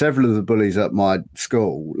 Several of the bullies at my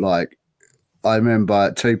school, like I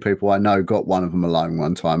remember 2 people I know got one of them alone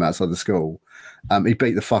one time outside the school. He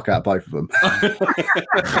beat the fuck out of both of them.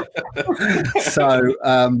 So,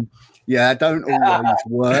 don't always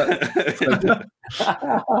work.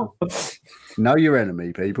 Know your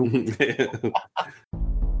enemy, people.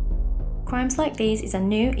 Crimes Like These is a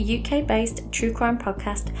new UK-based true crime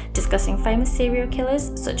podcast discussing famous serial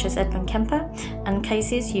killers such as Edmund Kemper and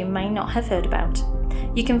cases you may not have heard about.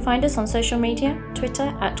 You can find us on social media,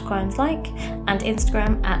 Twitter @CrimesLike and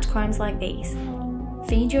Instagram @CrimesLikeThese.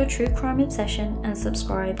 Feed your true crime obsession and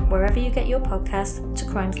subscribe wherever you get your podcasts to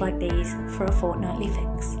Crimes Like These for a fortnightly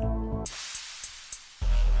fix.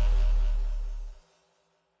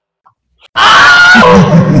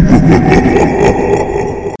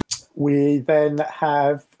 We then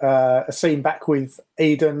have a scene back with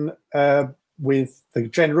Eden with the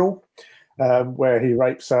general, where he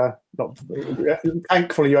rapes her.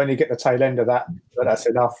 Thankfully, you only get the tail end of that, but that's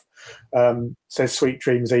enough. Says "Sweet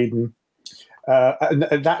dreams, Eden,"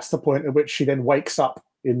 and that's the point at which she then wakes up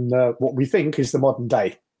in what we think is the modern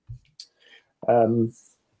day, and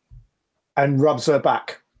rubs her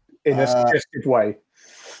back in a suggestive way.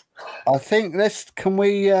 I think should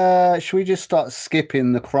we just start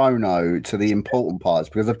skipping the chrono to the important parts,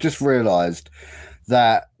 because I've just realised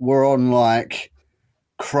that we're on like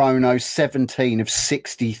chrono 17 of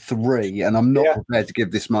 63 and I'm not prepared to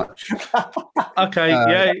give this much. Okay,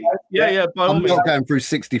 I'm not going through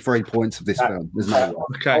 63 points of this film. There's no way.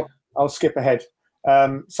 Okay. I'll skip ahead.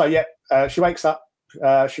 She wakes up,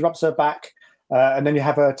 she rubs her back, and then you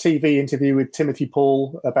have a TV interview with Timothy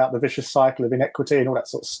Paul about the vicious cycle of inequity and all that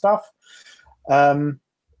sort of stuff.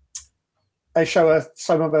 They show her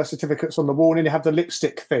some of her certificates on the wall, and you have the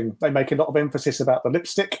lipstick thing. They make a lot of emphasis about the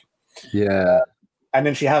lipstick. Yeah. And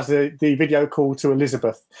then she has the video call to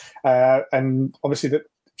Elizabeth. And obviously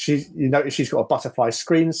you notice she's got a butterfly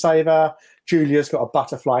screensaver. Julia's got a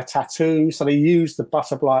butterfly tattoo. So they use the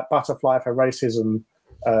butterfly for racism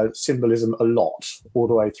symbolism a lot all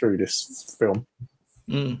the way through this film.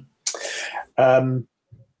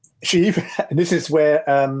 This is where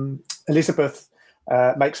Elizabeth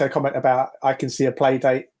makes her comment about, I can see a play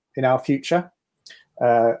date in our future,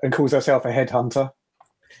 and calls herself a headhunter.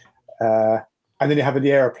 And then you have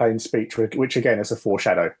the aeroplane speech, which again is a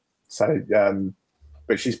foreshadow. So,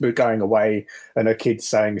 but she's going away, and her kid's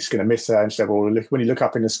saying she's going to miss her. And she said, well, when you look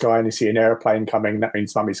up in the sky and you see an aeroplane coming, that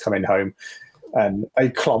means mummy's coming home. And they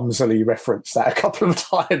clumsily reference that a couple of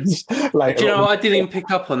times later. Do you know, I didn't even pick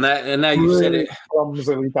up on that, and now you've said it.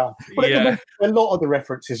 Clumsily done. But a lot of the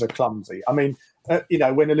references are clumsy. I mean,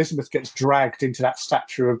 when Elizabeth gets dragged into that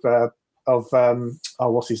statue of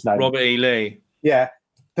what's his name? Robert E. Lee. Yeah.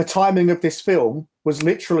 The timing of this film was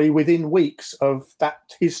literally within weeks of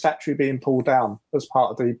his statue being pulled down as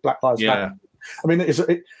part of the Black Lives Matter. I mean,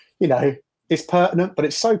 it's pertinent, but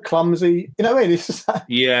it's so clumsy. You know what I mean? It's just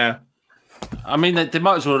yeah. I mean, they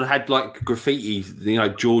might as well have had like graffiti,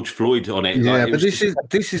 George Floyd on it. Yeah, but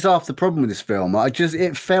this is half the problem with this film.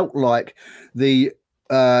 It felt like the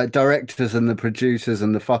directors and the producers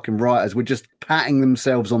and the fucking writers were just patting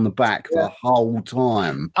themselves on the back the whole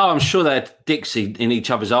time. Oh, I'm sure they had Dixie in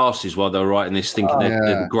each other's asses while they were writing this, thinking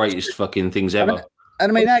they're the greatest fucking things ever.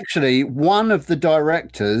 And I mean, actually, one of the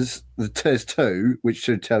directors, there's two, which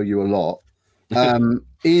should tell you a lot,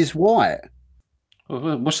 is white.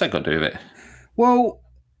 What's that got to do with it? Well,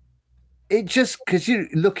 it just because you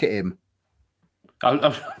look at him.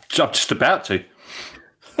 I'm just about to.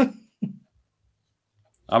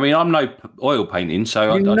 I mean, I'm no oil painting,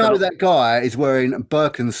 so I know that guy is wearing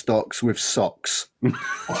Birkenstocks with socks,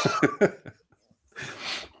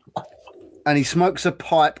 and he smokes a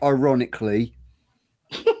pipe. Ironically,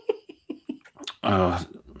 yeah,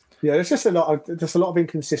 there's just a lot of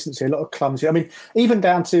inconsistency, a lot of clumsy. I mean, even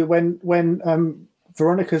down to when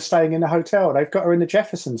Veronica's staying in the hotel, they've got her in the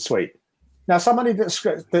Jefferson suite. Now, somebody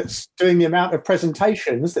that's doing the amount of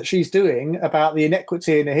presentations that she's doing about the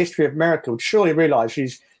inequity in the history of America would surely realise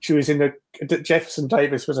she was in that Jefferson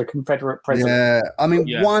Davis was a Confederate president. Yeah, I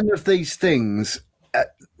mean, one of these things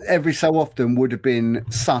every so often would have been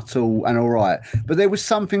subtle and all right, but there was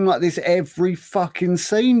something like this every fucking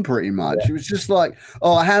scene, pretty much. Yeah. It was just like,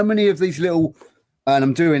 how many of these little, and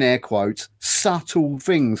I'm doing air quotes, subtle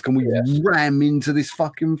things can we ram into this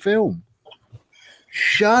fucking film?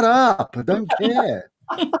 Shut up! I don't care.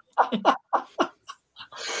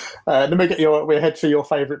 Let me get we'll head to your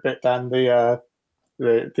favourite bit, Dan.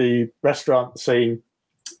 The restaurant scene.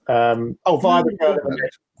 Via the girl in the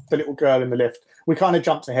lift, the little girl in the lift. We kind of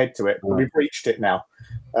jumped ahead to it, but we've reached it now.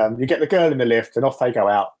 You get the girl in the lift, and off they go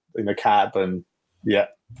out in the cab, and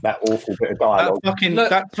that awful bit of dialogue.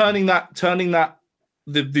 Turning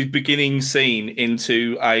the beginning scene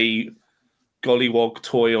into a gollywog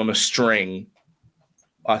toy on a string,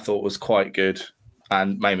 I thought was quite good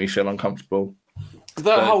and made me feel uncomfortable.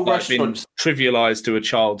 That whole restaurant trivialized to a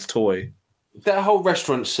child's toy. That whole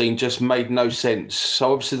restaurant scene just made no sense.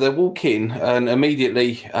 So obviously they walk in and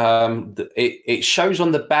immediately it shows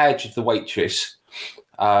on the badge of the waitress,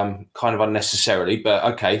 kind of unnecessarily, but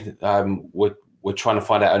okay, we're trying to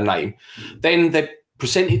find out her name. Then they're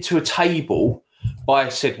presented to a table by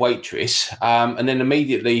said waitress, and then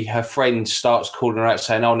immediately her friend starts calling her out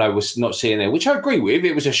saying, "Oh no, we're not seeing her," which I agree with.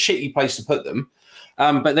 It was a shitty place to put them,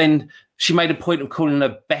 but then she made a point of calling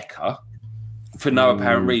her Becca for no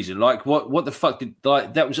apparent reason. Like, what the fuck did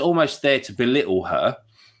that was almost there to belittle her,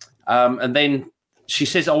 and then she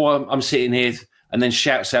says, "Oh, I'm sitting here," and then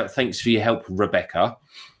shouts out, "Thanks for your help, Rebecca."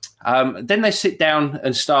 Then they sit down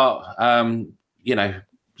and start,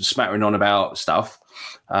 smattering on about stuff.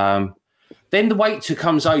 Then the waiter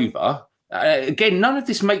comes over. Again, none of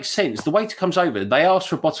this makes sense. The waiter comes over. They ask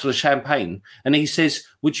for a bottle of champagne, and he says,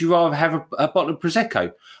 "Would you rather have a bottle of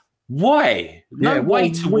Prosecco?" Why? No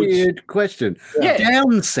waiter would. Weird question. Yeah.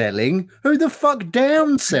 Downselling? Who the fuck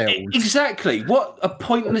downsells? Exactly. What a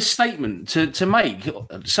pointless statement to make.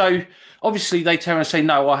 So obviously they turn and say,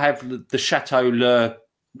 "No, I have the Chateau Le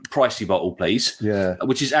pricey bottle, please." Yeah,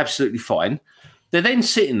 which is absolutely fine. They're then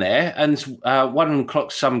sitting there, and one of them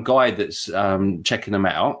clocks some guy that's checking them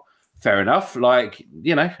out. Fair enough. The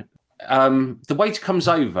waiter comes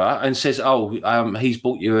over and says, "Oh, he's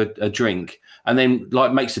bought you a drink," and then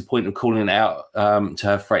makes a point of calling it out to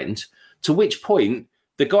her friend. To which point,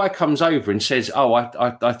 the guy comes over and says, "Oh,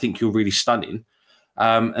 I think you're really stunning,"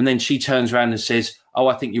 and then she turns around and says, "Oh,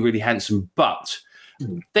 I think you're really handsome," but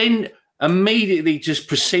then immediately just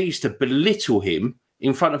proceeds to belittle him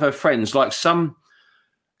in front of her friends like some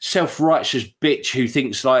self-righteous bitch who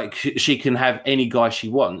thinks like she can have any guy she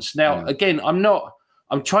wants. Now, again, I'm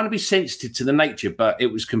trying to be sensitive to the nature, but it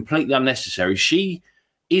was completely unnecessary. She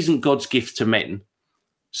isn't God's gift to men.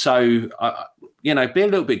 So, be a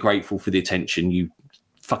little bit grateful for the attention, you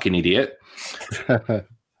fucking idiot.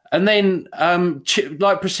 And then,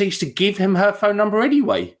 proceeds to give him her phone number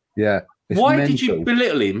anyway. Yeah. Why did you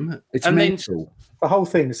belittle him? It's mental. The whole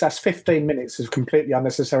thing, that's 15 minutes of completely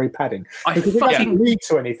unnecessary padding. Because it doesn't lead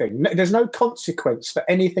to anything. There's no consequence for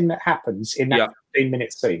anything that happens in that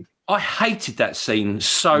 15-minute scene. I hated that scene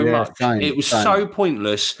so much. It was so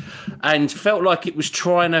pointless and felt like it was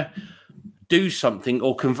trying to do something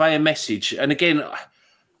or convey a message. And again,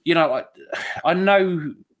 I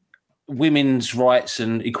know women's rights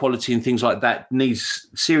and equality and things like that needs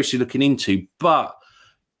seriously looking into, but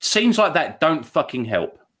scenes like that don't fucking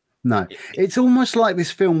help. No, it's almost like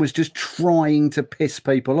this film was just trying to piss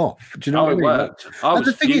people off. Do you know what I mean? Worked. I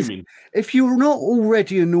was fuming. If you're not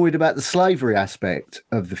already annoyed about the slavery aspect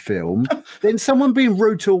of the film, then someone being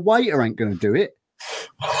rude to a waiter ain't going to do it.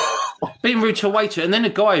 Being rude to a waiter, and then a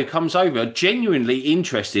guy who comes over genuinely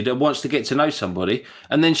interested and wants to get to know somebody,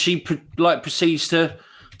 and then she proceeds to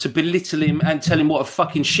belittle him and tell him what a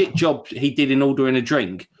fucking shit job he did in ordering a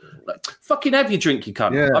drink. Like, fucking have your drink, you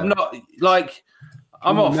cunt. Yeah. I'm not like.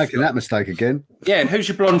 I'm off. Making that mistake again. Yeah, who's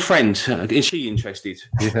your blonde friend? Is she interested?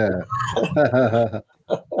 Yeah.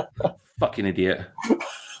 Fucking idiot.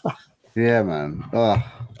 Yeah, man.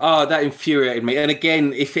 Oh, that infuriated me. And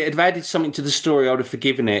again, if it had added something to the story, I would have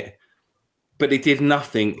forgiven it. But it did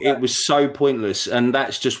nothing. It was so pointless. And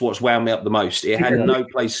that's just what's wound me up the most. It had no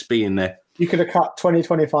place being there. You could have cut 20,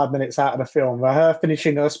 25 minutes out of the film for her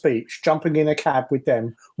finishing her speech, jumping in a cab with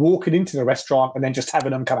them, walking into the restaurant, and then just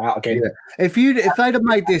having them come out again. Yeah. If they'd have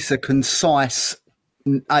made this a concise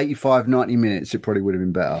 85, 90 minutes, it probably would have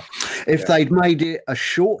been better. If they'd made it a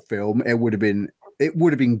short film, it would have been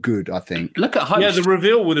good, I think. Look at Host. Yeah, the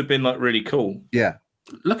reveal would have been like really cool. Yeah.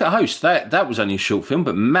 Look at Host. That was only a short film,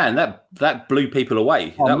 but man, that blew people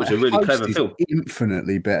away. That was a really Host clever is film.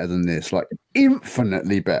 Infinitely better than this, like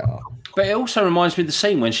infinitely better. But it also reminds me of the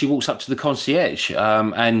scene when she walks up to the concierge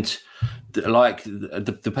and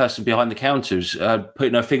the person behind the counters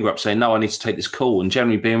putting her finger up saying, "No, I need to take this call," and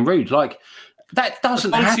generally being rude. Like, that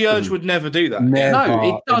doesn't happen. The concierge would never do that. Never,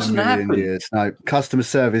 no, it doesn't happen. Years. No, customer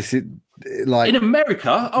service, like in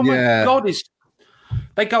America, oh my God,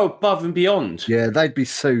 they go above and beyond. Yeah, they'd be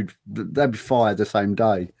sued. They'd be fired the same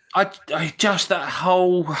day. I just, that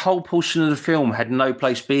whole portion of the film had no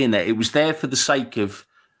place being there. It was there for the sake of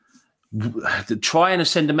trying to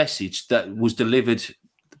send a message that was delivered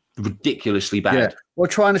ridiculously bad. Yeah. Or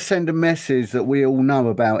trying to send a message that we all know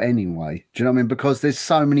about anyway. Do you know what I mean? Because there's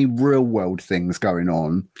so many real world things going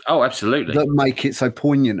on. Oh, absolutely. That make it so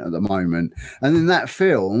poignant at the moment. And then that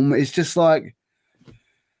film is just like,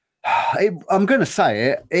 I'm going to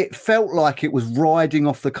say it felt like it was riding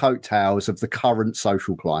off the coattails of the current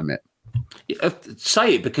social climate.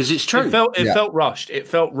 Say it because it's true. It felt rushed. It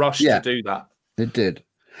felt rushed to do that. It did.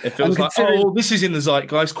 It feels like, this is in the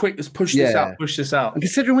zeitgeist. Quick, let's push this out. And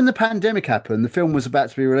considering when the pandemic happened, the film was about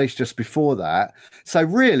to be released just before that. So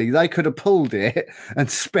really, they could have pulled it and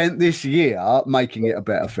spent this year making it a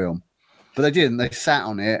better film. But they didn't. They sat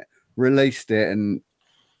on it, released it, and...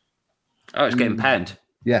 Oh, it's getting panned.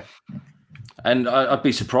 Yeah. And I'd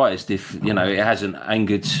be surprised if, it hasn't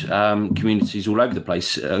angered communities all over the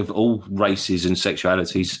place of all races and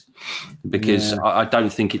sexualities, because I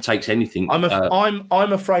don't think it takes anything. I'm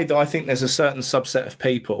afraid that I think there's a certain subset of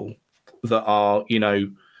people that are,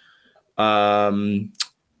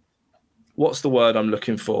 what's the word I'm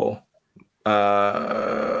looking for?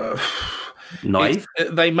 Naive?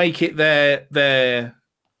 They make it their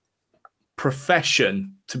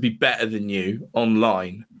profession to be better than you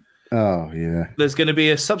online. Oh, yeah. There's going to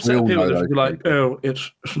be a subset of people that will be like, it's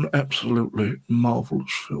an absolutely marvellous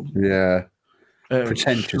film. Yeah.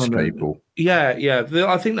 Pretentious people. Yeah.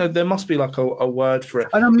 I think that there must be like a word for it.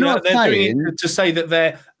 And I'm not saying... doing it to say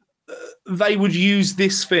that they would use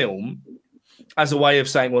this film as a way of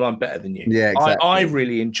saying, well, I'm better than you. Yeah, exactly. I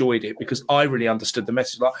really enjoyed it because I really understood the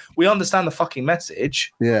message. Like, we understand the fucking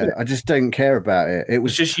message. Yeah, I just don't care about it. It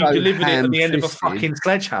was just so you delivered it at the end of a fucking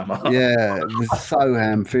sledgehammer. Yeah, it was so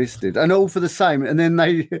ham-fisted. And all for the same. And then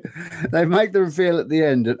they make the reveal at the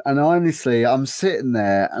end. And honestly, I'm sitting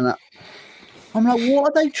there and I'm like, what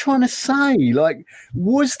are they trying to say? Like,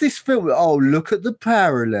 was this film, look at the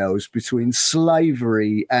parallels between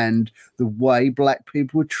slavery and the way black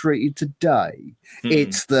people are treated today.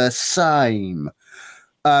 It's the same.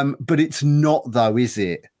 But it's not, though, is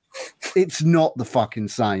it? It's not the fucking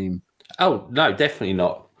same. Oh, no, definitely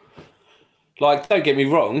not. Like, don't get me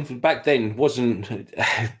wrong, back then wasn't,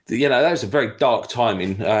 that was a very dark time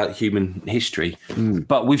in human history.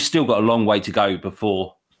 But we've still got a long way to go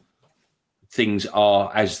before things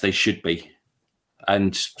are as they should be,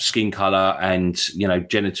 and skin color and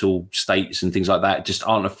genital states and things like that just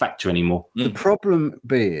aren't a factor anymore. The problem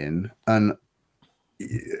being, and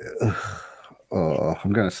I'm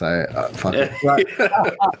going to say it, fuck it. Like,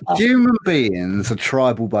 human beings are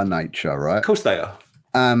tribal by nature, right? Of course they are.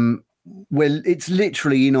 Well, it's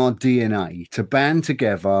literally in our DNA to band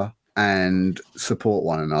together and support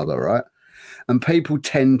one another, right? And people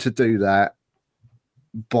tend to do that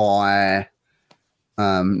by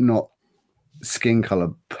not skin color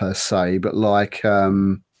per se, but like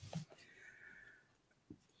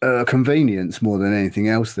convenience more than anything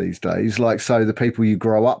else these days. Like, so the people you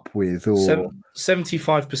grow up with, or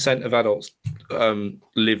 75% of adults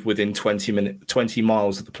live within 20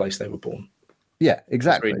 miles of the place they were born. Yeah,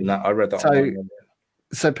 exactly. I read that.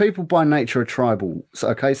 So people by nature are tribal.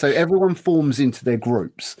 So everyone forms into their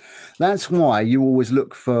groups. That's why you always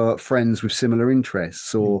look for friends with similar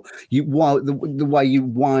interests, or the way you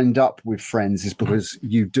wind up with friends is because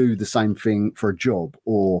you do the same thing for a job,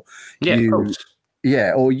 or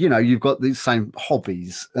or you've got the same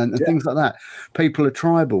hobbies and things like that. People are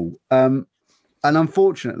tribal. And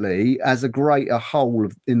unfortunately, as a greater whole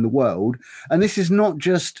in the world, and this is not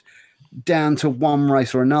just down to one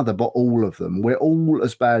race or another, but all of them, we're all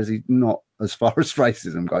as bad as not as far as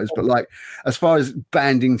racism goes, but like as far as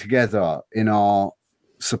banding together in our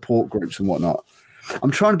support groups and whatnot.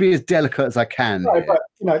 I'm trying to be as delicate as I can. No,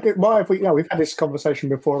 but why have we? We've had this conversation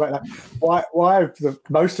before about that. Why have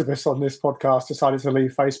most of us on this podcast decided to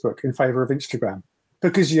leave Facebook in favour of Instagram?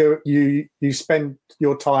 Because you spend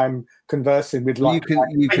your time conversing with you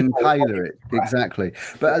can tailor it exactly,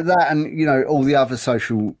 but that and all the other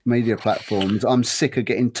social media platforms, I'm sick of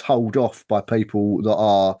getting told off by people that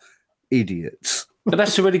are idiots. But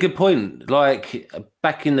that's a really good point. Like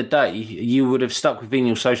back in the day, you would have stuck within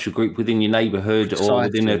your social group, within your neighbourhood, or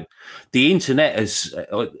within the internet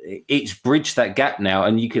it's bridged that gap now,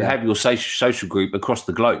 and you can have your social group across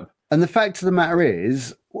the globe. And the fact of the matter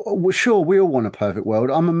is, sure, we all want a perfect world.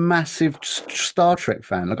 I'm a massive Star Trek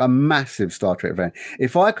fan. Like, I'm a massive Star Trek fan.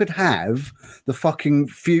 If I could have the fucking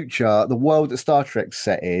future, the world that Star Trek's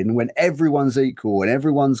set in, when everyone's equal and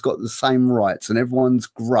everyone's got the same rights and everyone's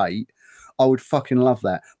great, I would fucking love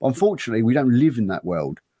that. But unfortunately, we don't live in that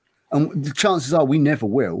world. And the chances are we never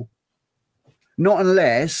will. Not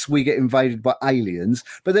unless we get invaded by aliens.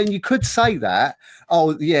 But then you could say that,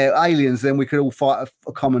 aliens, then we could all fight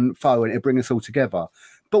a common foe and it'd bring us all together.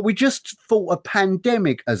 But we just fought a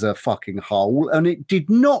pandemic as a fucking whole, and it did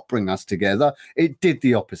not bring us together. It did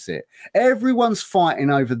the opposite. Everyone's fighting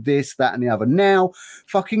over this, that, and the other. Now,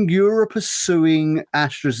 fucking Europe is suing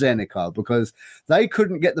AstraZeneca because they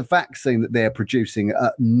couldn't get the vaccine that they're producing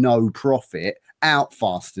at no profit out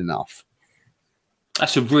fast enough.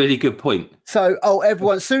 That's a really good point. So,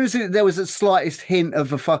 everyone, as soon as there was the slightest hint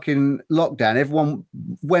of a fucking lockdown, everyone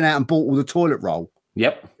went out and bought all the toilet roll.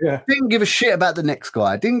 Yep. Yeah. Didn't give a shit about the next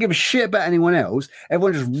guy. Didn't give a shit about anyone else.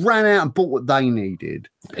 Everyone just ran out and bought what they needed.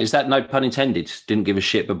 Is that no pun intended? Didn't give a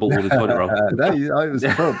shit but bought all the toilet roll. That was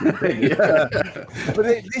probably.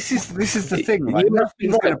 But this is the thing, right?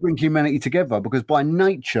 Nothing's going to bring humanity together because by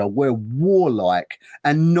nature we're warlike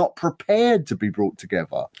and not prepared to be brought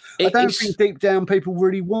together. I don't think deep down people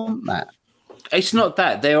really want that. It's not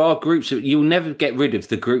that. There are groups you'll never get rid of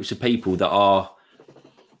the groups of people that are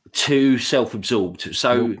too self-absorbed.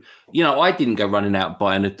 So, I didn't go running out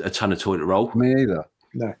buying a ton of toilet roll. Me either.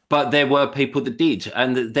 No. But there were people that did,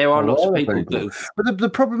 and there are lots of people that... But the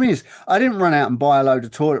problem is, I didn't run out and buy a load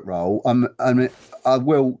of toilet roll. I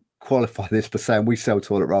will qualify this by saying we sell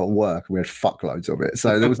toilet roll at work, and we had fuckloads of it.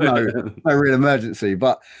 So there was no real emergency.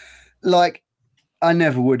 But, I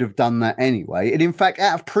never would have done that anyway. And in fact,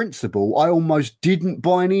 out of principle, I almost didn't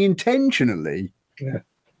buy any intentionally. Yeah.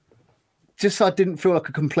 Just so I didn't feel like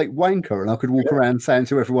a complete wanker and I could walk around saying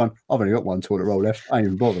to everyone, I've only got one toilet roll left. I ain't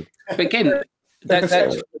even bothered. But again,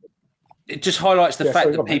 it just highlights the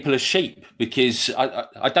fact that people are sheep, because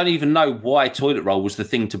I don't even know why toilet roll was the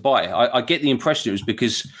thing to buy. I get the impression it was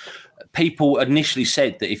because people initially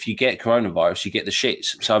said that if you get coronavirus, you get the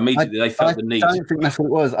shits. So immediately they felt the need. I don't think that's what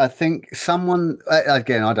it was. I think someone,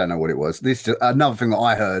 again, I don't know what it was. This is another thing that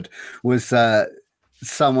I heard was...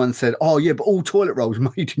 someone said, "Oh yeah, but all toilet rolls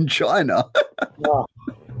made in China." Wow.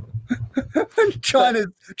 And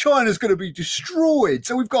China's going to be destroyed,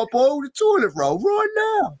 so we've got to buy all the toilet roll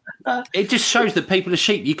right now. It just shows that people are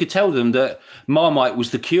sheep. You could tell them that Marmite was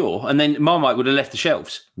the cure, and then Marmite would have left the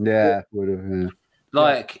shelves. Yeah, would have.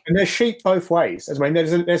 Yeah. And there's sheep both ways. I mean,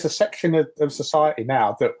 there's a section of society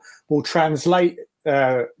now that will translate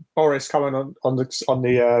Boris coming on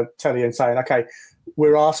the telly and saying, "Okay,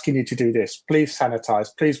 we're asking you to do this. Please sanitize.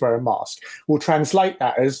 Please wear a mask." We'll translate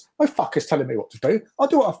that as, "My fucker's telling me what to do. I'll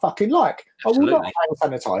do what I fucking like. Absolutely. I will not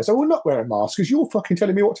hand sanitize. I will not wear a mask because you're fucking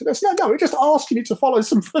telling me what to do." No, we're just asking you to follow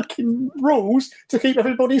some fucking rules to keep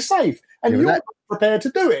everybody safe. And you're not prepared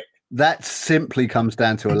to do it. That simply comes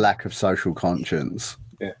down to a lack of social conscience.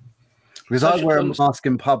 Yeah. Because I wear a mask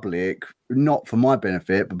in public, not for my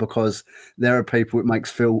benefit, but because there are people it makes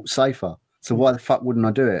feel safer. So why the fuck wouldn't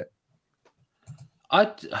I do it?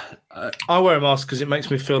 I wear a mask because it makes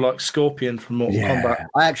me feel like Scorpion from Mortal Kombat.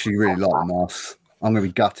 I actually really like the masks. I'm going to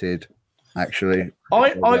be gutted, actually.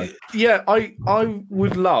 I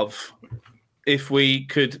would love if we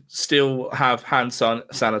could still have hand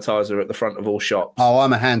sanitizer at the front of all shops. Oh,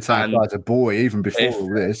 I'm a hand sanitizer boy, even before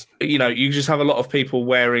all this. You know, you just have a lot of people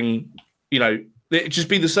wearing, you know, it just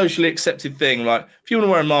be the socially accepted thing. Like, if you want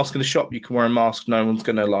to wear a mask in a shop, you can wear a mask. No one's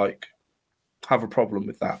going to, like, have a problem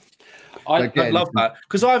with that. I love that,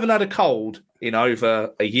 because I haven't had a cold in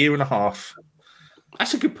over a year and a half.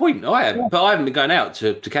 That's a good point. But I haven't been going out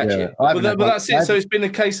to catch it. But that's it. So it's been a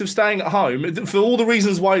case of staying at home for all the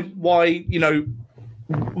reasons why you know,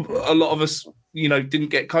 a lot of us, you know, didn't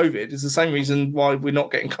get COVID. It's the same reason why we're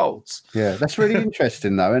not getting colds. Yeah, that's really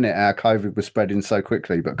interesting, though, isn't it? How COVID was spreading so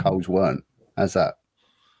quickly, but colds weren't. How's that?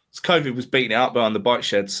 COVID was beating it out behind the bike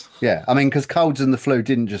sheds. Yeah, I mean, because colds and the flu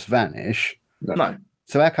didn't just vanish. No.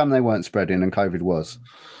 So how come they weren't spreading and COVID was?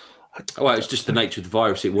 Well, it's just the nature of the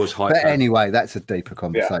virus. It was hyper. But anyway, that's a deeper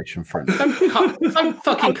conversation, friend. Don't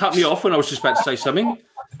fucking cut me off when I was just about to say something.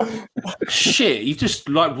 Shit, you've just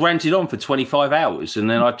like ranted on for 25 hours and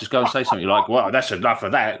then I just go and say something like, well, that's enough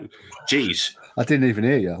of that. Jeez. I didn't even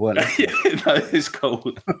hear you, weren't I? No, it's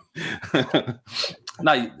cool.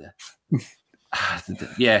 No.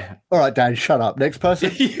 Yeah. All right, Dan, shut up. Next person.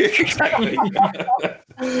 Exactly.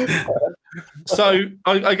 So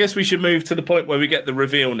I guess we should move to the point where we get the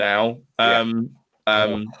reveal now.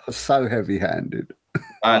 So heavy-handed.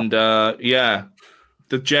 And the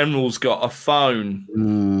general's got a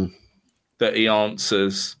phone that he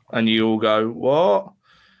answers, and you all go, what?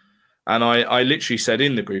 And I literally said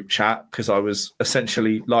in the group chat, because I was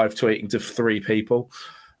essentially live tweeting to 3 people,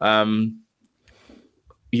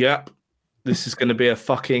 yep, this is going to be a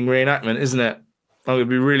fucking reenactment, isn't it? I'm going to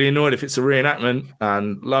be really annoyed if it's a reenactment.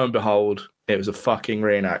 And lo and behold, it was a fucking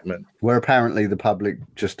reenactment. Where apparently the public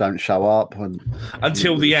just don't show up.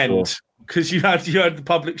 Until the end. Because you had the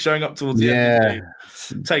public showing up towards the end,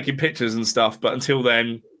 taking pictures and stuff. But until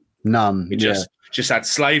then, none. We just had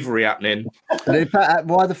slavery happening. And in fact,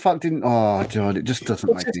 why the fuck didn't... Oh, God, it just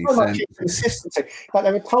doesn't make any sense. Consistency. Like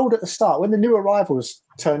they were told at the start, when the new arrivals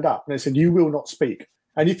turned up, and they said, you will not speak.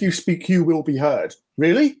 And if you speak, you will be heard.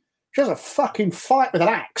 Really? She has a fucking fight with an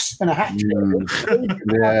axe and a hatchet.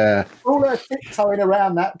 Yeah. All her tiptoeing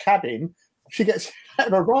around that cabin, she gets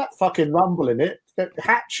a right fucking rumble in it.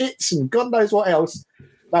 Hatchets and God knows what else.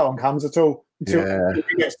 No one comes at all until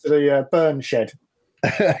she gets to the burn shed.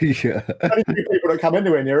 Yeah. Only people that come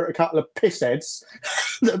anywhere near it are a couple of pissheads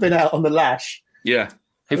that have been out on the lash. Yeah.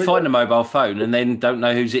 They find a mobile phone and then don't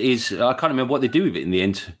know whose it is. I can't remember what they do with it in the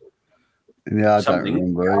end. Yeah, I don't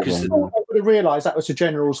remember. I would have realised that was the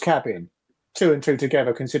general's cabin. 2 and 2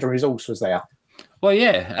 together, considering his horse was there. Well,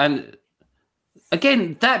 yeah, and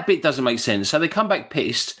again, that bit doesn't make sense. So they come back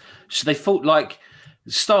pissed. So they thought like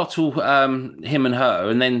startle him and her,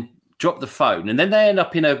 and then drop the phone, and then they end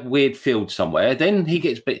up in a weird field somewhere. Then he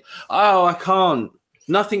gets bit. Oh, I can't.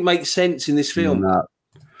 Nothing makes sense in this film. No.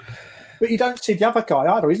 But you don't see the other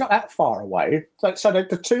guy either. He's not that far away. So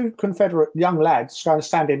the 2 Confederate young lads go and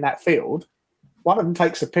stand in that field. One of them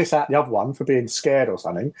takes a piss out the other one for being scared or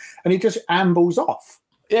something, and he just ambles off.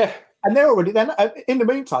 Yeah. And they're already then. In the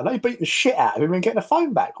meantime, they beat the shit out of him and get the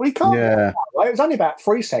phone back. Well, he can't. Yeah. It was only about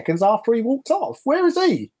 3 seconds after he walked off. Where is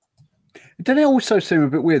he? Doesn't it also seem a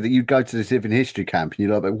bit weird that you go to this living history camp and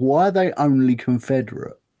you're like, why are they only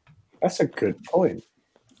Confederate? That's a good point.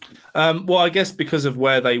 Well, I guess because of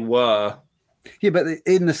where they were. Yeah, but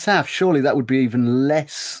in the South, surely that would be even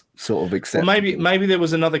less sort of acceptable. Well, maybe there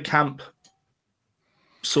was another camp.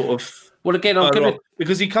 Sort of. Well, again,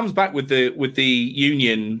 because he comes back with the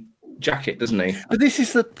Union jacket, doesn't he? But this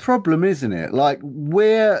is the problem, isn't it? Like,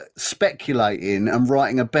 we're speculating and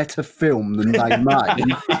writing a better film than they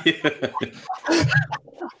made.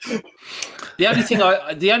 The only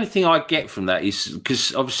thing I get from that is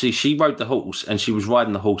because obviously she rode the horse and she was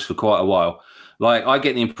riding the horse for quite a while. Like, I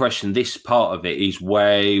get the impression this part of it is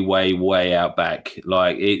way, way, way out back.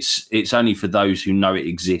 Like, it's only for those who know it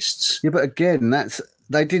exists. Yeah, but again,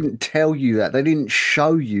 they didn't tell you that. They didn't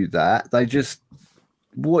show you that. They just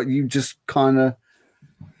kind of,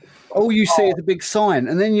 all you see is a big sign.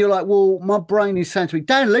 And then you're like, well, my brain is saying to me,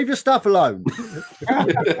 Dan, leave your stuff alone.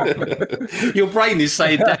 Your brain is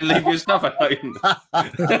saying, Dan, leave your stuff alone.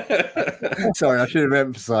 Sorry, I should have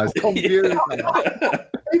emphasised.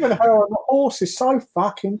 Even her on the horse is so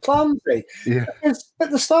fucking clumsy. Yeah. Because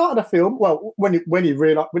at the start of the film, well, when you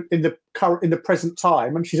realise in the present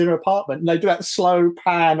time, when she's in her apartment, and they do that slow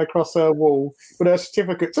pan across her wall with her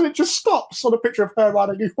certificates, and it just stops on a picture of her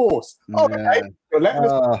riding a horse. Oh, okay. You're letting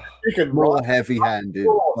us more heavy-handed.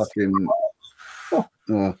 Fucking.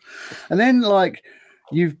 And then, like,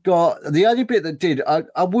 you've got the only bit that did.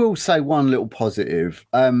 I will say one little positive.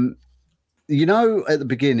 you know, at the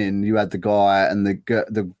beginning, you had the guy and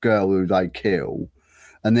the girl who they kill,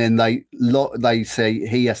 and then they say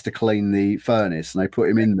he has to clean the furnace, and they put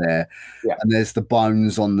him in there, and there's the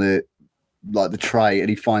bones on the tray, and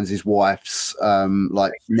he finds his wife's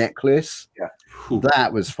necklace. Yeah,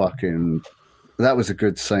 that was a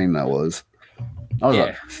good scene. That was. I was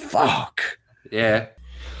like, fuck. Yeah,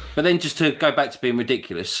 but then just to go back to being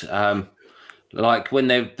ridiculous. Like when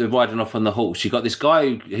they're riding off on the horse, you got this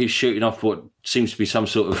guy who's shooting off what seems to be some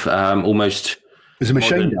sort of almost. It was a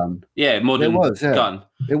machine gun. Yeah, modern gun.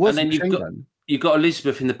 It was. And then you've got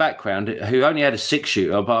Elizabeth in the background who only had a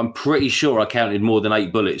 6-shooter, but I'm pretty sure I counted more than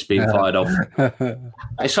 8 bullets being fired off.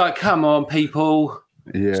 It's like, come on, people.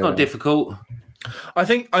 Yeah. It's not difficult. I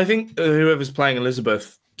think whoever's playing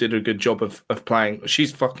Elizabeth did a good job of playing.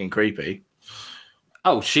 She's fucking creepy.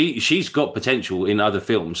 Oh, she's got potential in other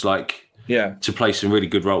films, like. Yeah, to play some really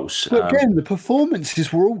good roles. But again, the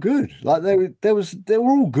performances were all good. Like they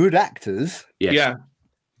were all good actors. Yes. Yeah.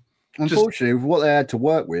 Unfortunately, with what they had to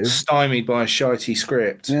work with, stymied by a shitey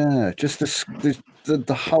script. Yeah, just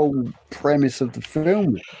the whole premise of the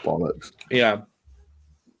film was bollocks. Yeah.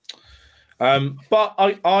 But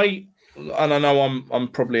I and I know I'm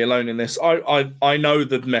probably alone in this. I know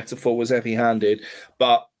the metaphor was heavy-handed,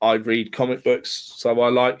 but I read comic books, so I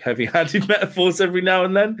like heavy-handed metaphors every now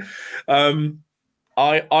and then.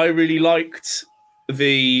 I really liked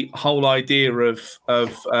the whole idea of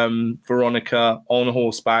Veronica on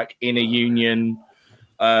horseback in a Union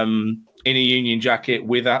jacket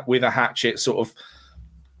with a hatchet, sort of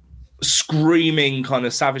screaming kind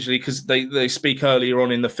of savagely, because they speak earlier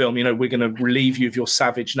on in the film, you know, we're going to relieve you of your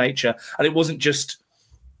savage nature. And it wasn't just,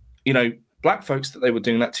 you know, black folks that they were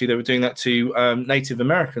doing that to. They were doing that to Native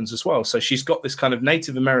Americans as well. So she's got this kind of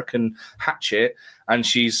Native American hatchet, and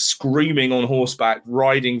she's screaming on horseback,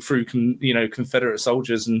 riding through Confederate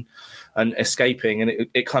soldiers and escaping. And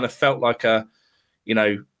it kind of felt like a, you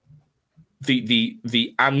know,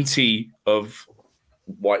 the anti of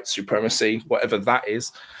white supremacy, whatever that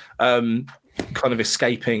is, kind of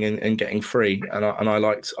escaping and getting free. And I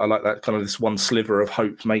liked that kind of this one sliver of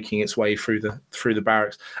hope making its way through the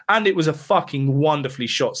barracks. And it was a fucking wonderfully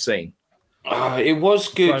shot scene. It was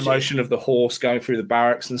good. Slow motion of the horse going through the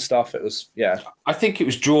barracks and stuff. It was, yeah. I think it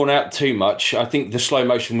was drawn out too much. I think the slow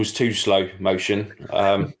motion was too slow motion.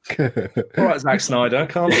 All right, Zack Snyder,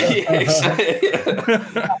 calm down.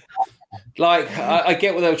 Like, I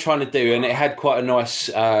get what they were trying to do, and it had quite a nice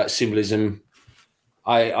symbolism.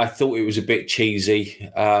 I thought it was a bit cheesy,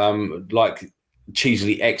 like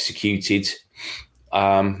cheesily executed.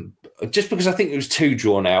 Just because I think it was too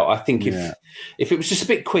drawn out. I think if it was just a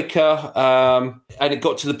bit quicker and it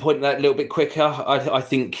got to the point that little bit quicker, I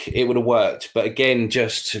think it would have worked. But again,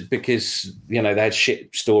 just because, you know, they had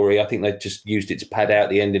shit story, I think they just used it to pad out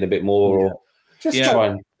the ending a bit more. Or just try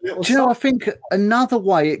and... Do you know, I think another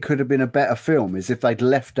way it could have been a better film is if they'd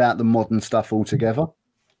left out the modern stuff altogether.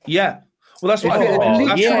 Yeah. Well, that's what I thought.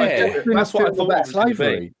 That's what I thought about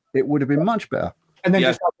slavery. It would have been much better. And then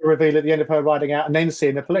just have the reveal at the end of her riding out and then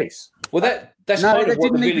seeing the police. Well, that's no, kind they of what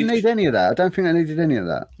didn't the even village... need any of that. I don't think they needed any of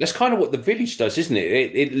that. That's kind of what the village does, isn't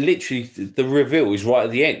it? It literally, the reveal is right at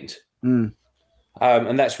the end. Mm.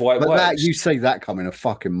 And that's why it works. You see that coming a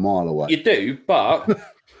fucking mile away. You do, but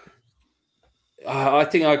I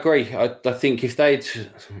think I agree. I think if they'd...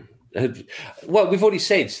 Well, we've already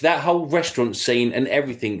said that whole restaurant scene and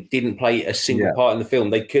everything didn't play a single part in the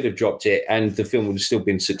film. They could have dropped it and the film would have still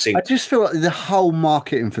been succinct. I just feel like the whole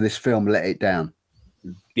marketing for this film let it down.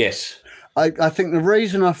 Yes. I think the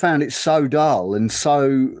reason I found it so dull and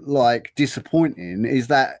so like disappointing is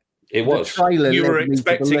that it was. The trailer you were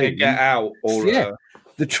expecting a Get Out or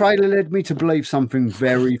the trailer led me to believe something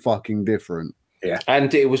very fucking different. Yeah,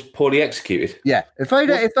 and it was poorly executed. Yeah, if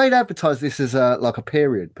they'd advertised this as like a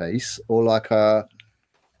period piece or like a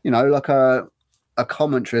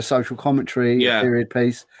commentary, a social commentary, period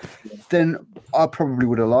piece, then I probably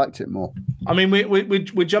would have liked it more. I mean,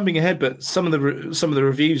 we're jumping ahead, but some of the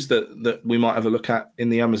reviews that we might have a look at in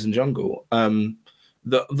the Amazon jungle,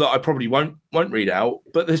 that I probably won't read out,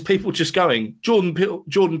 but there's people just going, Jordan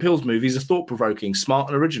Peele's movies are thought provoking, smart,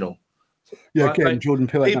 and original. Yeah, right? Again, Jordan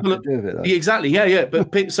Peele had nothing to do with it. Yeah, exactly. Yeah.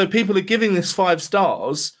 But so people are giving this 5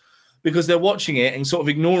 stars because they're watching it and sort of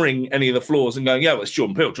ignoring any of the flaws and going, yeah, well, it's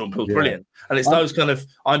Jordan Peele. Jordan Peele's brilliant. And it's those kind of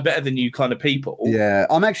I'm better than you kind of people. Yeah,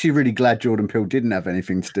 I'm actually really glad Jordan Peele didn't have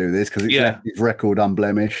anything to do with this because it's left his record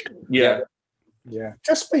unblemished. Yeah.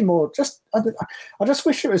 Just be more. I just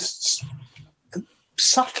wish it was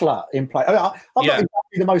subtler in play. I'm not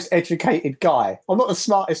exactly the most educated guy. I'm not the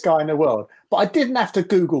smartest guy in the world, but I didn't have to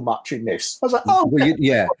Google much in this. I was like,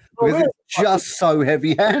 because it's just so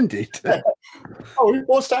heavy-handed.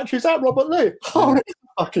 What statue is that, Robert Lee? Oh, it's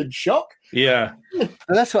a fucking shock. Yeah, and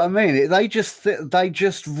that's what I mean. They just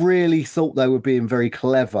really thought they were being very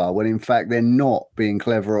clever when in fact they're not being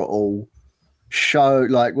clever at all. Show,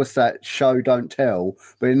 like, what's that? Show, don't tell.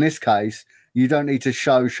 But in this case, you don't need to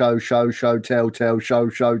show, tell.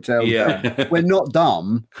 Yeah, we're not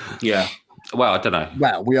dumb. Yeah. Well, I don't know.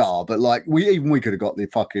 Well, we are, but like we could have got the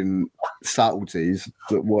fucking subtleties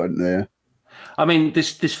that weren't there. I mean,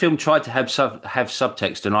 this film tried to have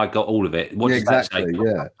subtext, and I got all of it. What does exactly,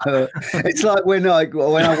 that say? Yeah. It's like when I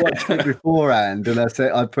watched it beforehand, and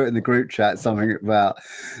I put in the group chat something about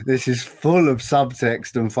this is full of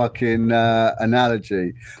subtext and fucking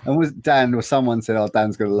analogy. And was Dan or someone said, "Oh,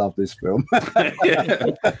 Dan's going to love this film." Yeah.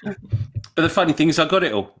 But the funny thing is, I got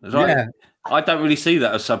it all. Right? Yeah. I don't really see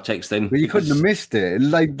that as subtext then. But you couldn't have missed it.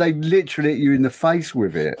 They literally hit you in the face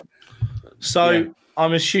with it. So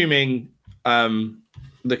I'm assuming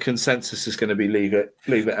the consensus is going to be leave it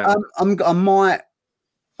out.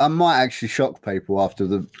 I might actually shock people after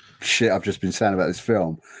the shit I've just been saying about this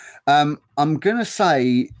film. I'm going to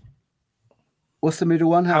say, what's the middle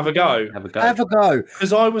one? Have a go. Have a go.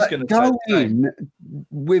 Because I was going to go in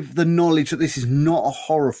with the knowledge that this is not a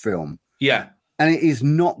horror film. Yeah. And it is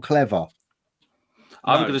not clever.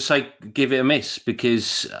 I'm going to say give it a miss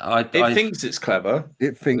because it thinks it's clever.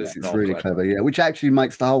 It thinks it's really clever, yeah, which actually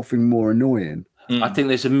makes the whole thing more annoying. I think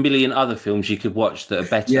there's a million other films you could watch that are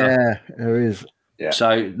better. Yeah, there is. Yeah.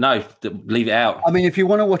 So, no, leave it out. I mean, if you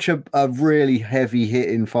want to watch a really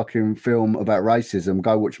heavy-hitting fucking film about racism,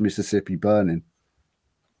 go watch Mississippi Burning.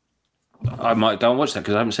 I might go and watch that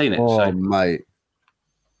because I haven't seen it. Oh, mate.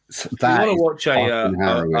 If you want to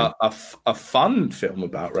watch a fun film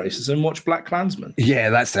about racism, watch Black Klansman. Yeah,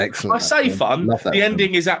 that's excellent. I say fun. The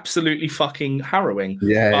ending is absolutely fucking harrowing.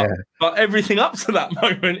 But everything up to that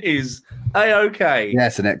moment is A-okay. Yeah,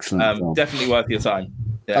 it's an excellent film. Definitely worth your time.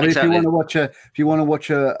 Yeah, I mean, exactly. if you want to watch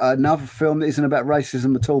another film that isn't about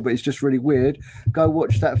racism at all, but it's just really weird, go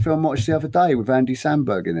watch that film I watched the other day with Andy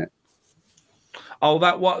Samberg in it. Oh,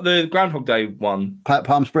 the Groundhog Day one.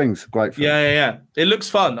 Palm Springs, great film. Yeah. It looks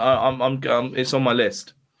fun. It's on my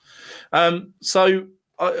list. So,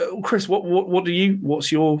 Chris,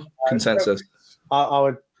 what's your consensus? I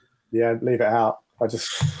would, leave it out. I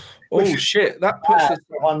just. Oh shit! That puts us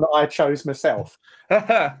the one that I chose myself.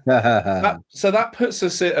 So that puts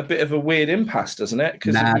us at a bit of a weird impasse, doesn't it?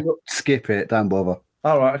 Skip it. Don't bother.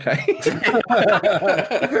 All right, okay.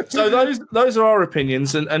 So those are our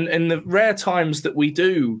opinions, and in the rare times that we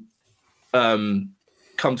do come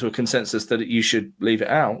to a consensus that you should leave it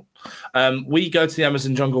out, we go to the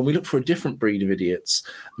Amazon jungle and we look for a different breed of idiots,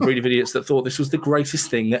 that thought this was the greatest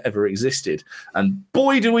thing that ever existed. And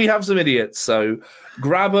boy, do we have some idiots! So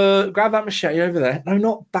grab that machete over there. No,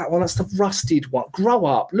 not that one. That's the rusted one. Grow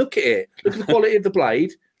up. Look at it. Look at the quality of the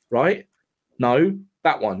blade. Right? No.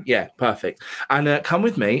 That one, yeah, perfect. And come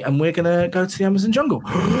with me, and we're gonna go to the Amazon jungle.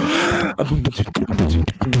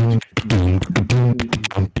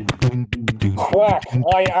 Quack!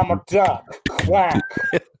 I am a duck. Quack!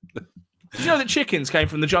 Did you know that chickens came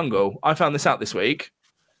from the jungle? I found this out this week.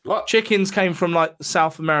 What? Chickens came from like the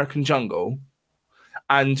South American jungle,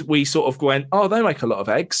 and we sort of went, "Oh, they make a lot of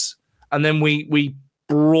eggs," and then we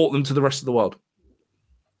brought them to the rest of the world.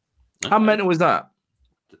 Okay. How mental is that?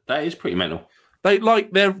 That is pretty mental.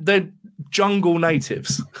 They're jungle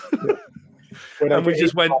natives. And we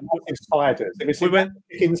just went spiders. We went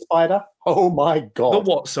chicken spider. Oh my god! The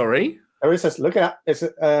what? Sorry. There is this. Look at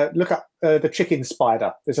the chicken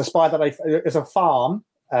spider. There's a spider. There's a farm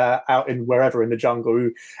out in wherever in the jungle,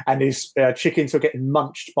 and these chickens were getting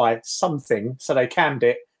munched by something. So they canned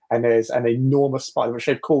it, and there's an enormous spider which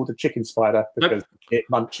they've called the chicken spider because it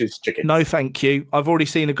munches chickens. No, thank you. I've already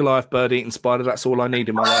seen a Goliath bird-eating spider. That's all I need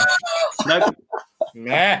in my life. Nope.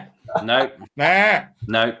 Nah. Nope. Nah.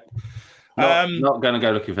 Nope. Not going to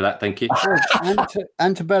go looking for that. Thank you.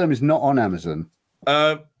 Antebellum is not on Amazon.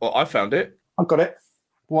 Well, I found it. I've got it.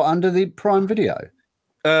 What, under the Prime Video?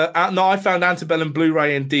 No, I found Antebellum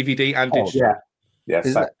Blu-ray and DVD and digital. Yeah.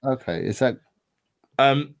 Is that?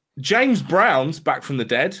 James Brown's back from the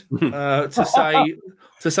dead to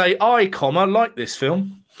say I, like this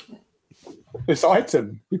film. This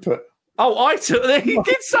item you put. Oh, item. He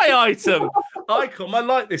did say item. I,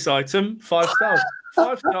 like this item. 5 stars.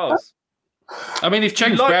 5 stars. I mean, if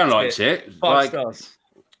James Brown likes it, 5 stars.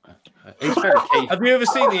 He's very key. Have you ever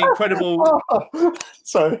seen the incredible?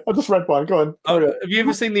 Sorry, I just read one. Go on. Have you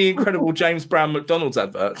ever seen the incredible James Brown McDonald's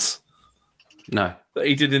adverts? No. that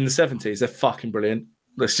he did in the 70s. They're fucking brilliant.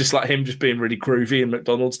 It's just like him just being really groovy in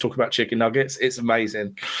McDonald's, talk about chicken nuggets. It's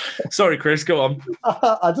amazing. Sorry, Chris, go on.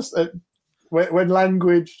 I just when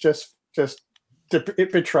language just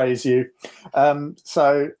it betrays you.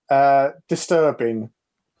 Disturbing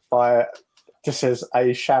by this is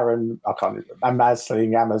a Sharon, a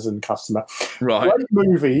Masling Amazon customer. Right. Great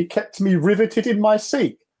movie, kept me riveted in my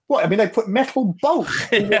seat. What? I mean, they put metal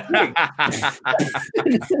bolts in the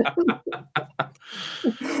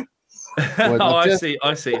Well, I see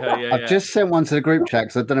her. Yeah, I've just sent one to the group chat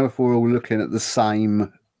because I don't know if we're all looking at the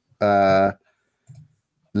same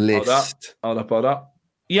list. Hold up.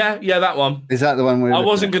 Yeah, that one. Is that the one? I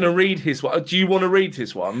wasn't going to read his one. Do you want to read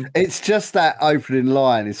his one? It's just that opening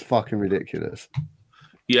line is fucking ridiculous.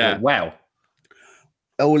 Yeah. Wow.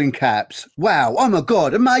 All in caps. Wow. Oh my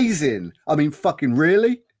God. Amazing. I mean, fucking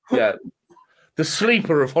really? Yeah. The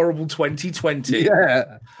sleeper of horrible 2020.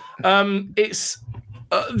 Yeah. It's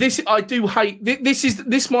this. I do hate.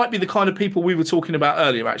 This might be the kind of people we were talking about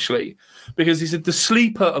earlier, actually, because he said the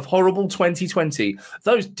sleeper of horrible 2020.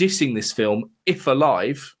 Those dissing this film, if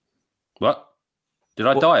alive. What? Did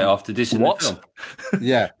I die after dissing the film?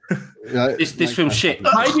 Yeah. This film's shit.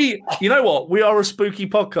 Maybe, you know what? We are a spooky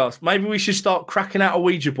podcast. Maybe we should start cracking out a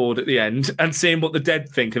Ouija board at the end and seeing what the dead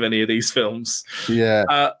think of any of these films.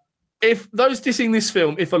 Yeah. If those dissing this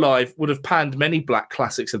film, if alive, would have panned many black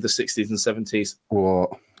classics of the 60s and 70s.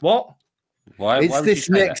 What? Why? It's this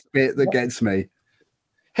next bit that gets me.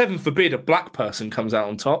 Heaven forbid a black person comes out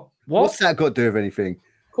on top. What's that got to do with anything?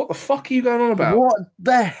 What the fuck are you going on about? What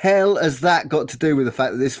the hell has that got to do with the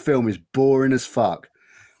fact that this film is boring as fuck?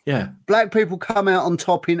 Yeah. Black people come out on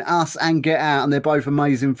top in Us and Get Out, and they're both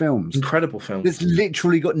amazing films. Incredible films. It's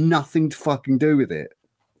literally got nothing to fucking do with it.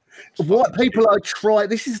 What people are trying,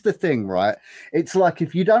 this is the thing, right? It's like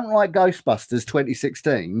if you don't like Ghostbusters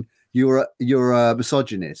 2016, you're a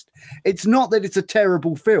misogynist. It's not that it's a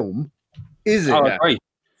terrible film, is it? I agree.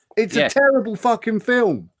 It's a terrible fucking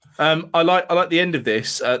film. I like the end of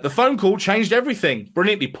this. The phone call changed everything.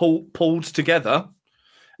 Brilliantly pulled together.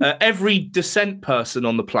 Every dissent person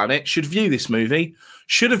on the planet should view this movie.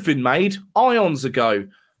 Should have been made eons ago.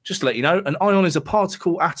 Just to let you know, an ion is a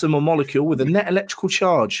particle, atom, or molecule with a net electrical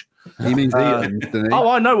charge. He means Ian, doesn't he? Oh,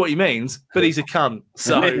 I know what he means, but he's a cunt.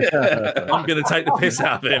 So I'm going to take the piss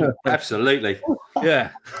out of him. Absolutely. Yeah.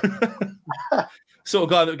 Sort of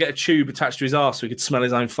guy that would get a tube attached to his arse so he could smell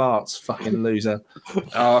his own farts. Fucking loser.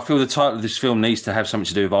 Oh, I feel the title of this film needs to have something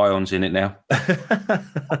to do with ions in it now.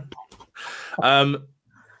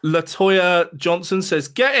 Latoya Johnson says,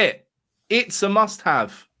 get it. It's a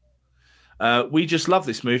must-have. We just love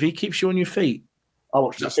this movie. Keeps you on your feet. I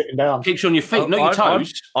watched it sitting down. Keeps you on your feet, not your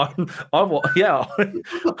toes. Yeah.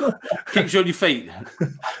 Keeps you on your feet.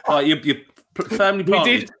 Like your family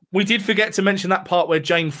party. We did forget to mention that part where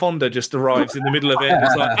Jane Fonda just arrives in the middle of it.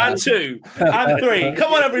 It's like, and 2, and 3.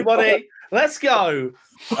 Come on, everybody. Let's go.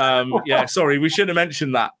 Sorry. We should have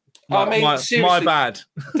mentioned that. My bad.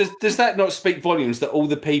 Does that not speak volumes that all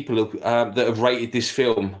the people that have rated this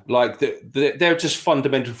film, like they're just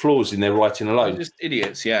fundamental flaws in their writing alone? They're just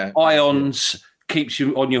idiots, yeah. Ions keeps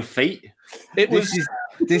you on your feet.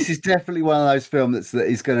 This is definitely one of those films that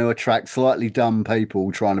is going to attract slightly dumb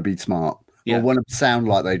people trying to be smart. Yeah. Or want to sound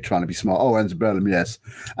like they're trying to be smart. Oh, Antebellum, yes.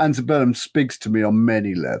 Antebellum speaks to me on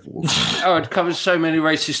many levels. It covers so many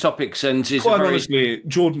racist topics and is quite honestly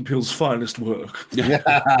Jordan Peele's finest work. Yeah.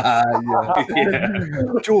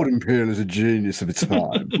 Jordan Peele is a genius of its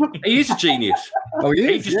time. He is a genius. Oh,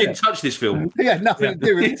 he just didn't touch this film. He had nothing to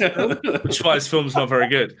do with this film. Which is why his film's not very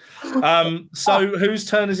good. So whose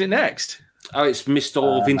turn is it next? Oh, it's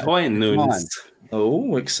Mr. Vintoyen.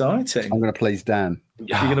 Oh, exciting. I'm going to please Dan.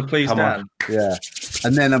 You're going to please Dan? On. Yeah.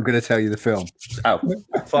 And then I'm going to tell you the film. Oh.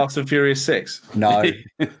 Fast and Furious 6? No.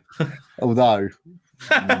 Although,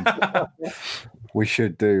 we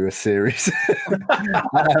should do a series.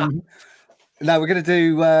 No, we're going to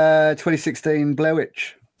do 2016 Blair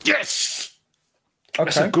Witch. Yes! Okay.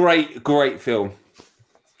 It's a great film.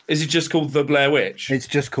 Is it just called The Blair Witch? It's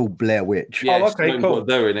just called Blair Witch. Yeah, okay, cool.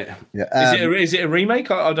 They're in it. Yeah. Is it a remake?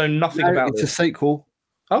 I know nothing about it. It's a sequel.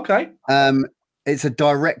 Okay. It's a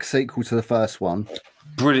direct sequel to the first one.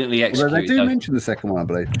 Brilliantly executed. Although they do mention the second one, I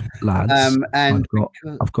believe. Lads, and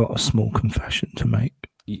I've got a small confession to make.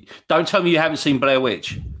 Don't tell me you haven't seen Blair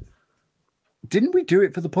Witch. Didn't we do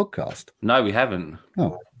it for the podcast? No, we haven't.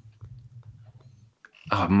 Oh,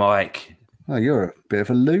 Mike. Oh, you're a bit of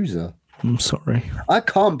a loser. I'm sorry. I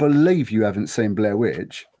can't believe you haven't seen Blair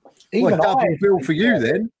Witch. Even double bill for you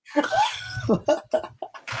then.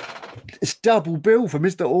 It's double bill for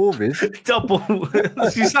Mr. Orvis. Double.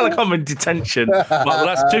 You sound like I'm in detention. Well,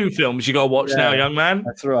 that's 2 films you got to watch now, young man.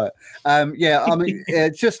 That's right.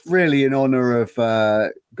 It's just really in honor of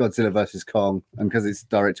Godzilla vs. Kong, and because it's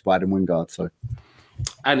directed by Adam Wingard, so.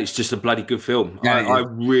 And it's just a bloody good film. Yeah, I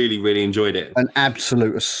really, really enjoyed it. An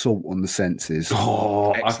absolute assault on the senses.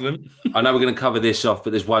 Oh, excellent. I know we're going to cover this off, but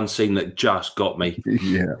there's one scene that just got me.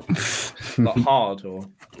 Yeah. Not hard, or?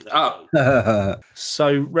 Oh.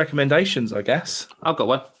 So, recommendations, I guess. I've got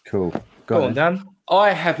one. Cool. Go on, Dan.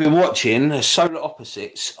 I have been watching Solar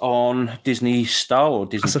Opposites on Disney Star or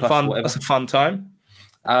Disney Plus, whatever. That's a fun time.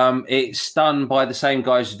 It's done by the same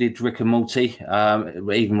guys who did Rick and Morty,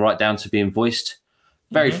 even right down to being voiced.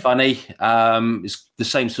 Very funny. It's the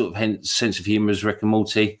same sort of sense of humour as Rick and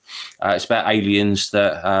Morty. It's about aliens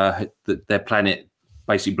that their planet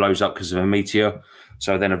basically blows up because of a meteor,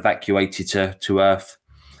 so then evacuated to Earth.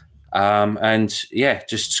 And yeah,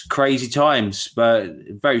 just crazy times, but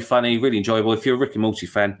very funny, really enjoyable. If you're a Rick and Morty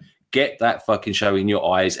fan, get that fucking show in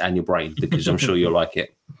your eyes and your brain, because I'm sure you'll like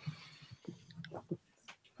it.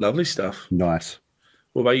 Lovely stuff. Nice.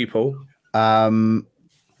 What about you, Paul?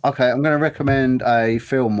 Okay, I'm going to recommend a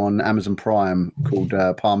film on Amazon Prime called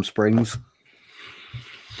Palm Springs.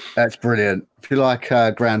 That's brilliant. If you like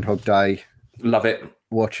Groundhog Day, love it.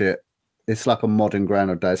 Watch it. It's like a modern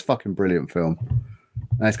Groundhog Day. It's a fucking brilliant film.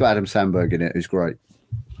 And it's got Adam Sandberg in it, who's great.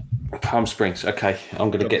 Palm Springs. Okay, I'm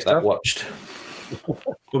going to get that watched.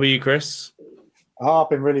 What about you, Chris? I've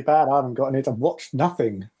been really bad. I haven't gotten it. I've watched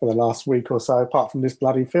nothing for the last week or so, apart from this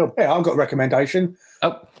bloody film. Yeah, I've got a recommendation.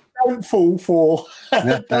 Oh. Don't fall for.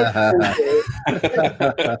 It's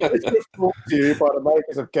brought to you by the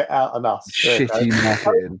makers of Get Out and Us. Shitty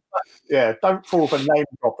marketing. Yeah, don't fall for name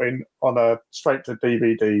dropping on a straight to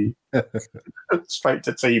DVD, straight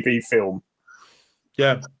to TV film.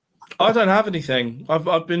 Yeah, I don't have anything.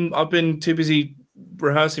 I've been too busy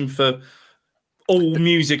rehearsing for all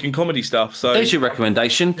music and comedy stuff. So there's your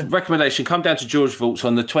recommendation. Come down to George Vaults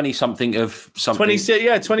on the 20-something of something.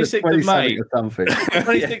 26th of May.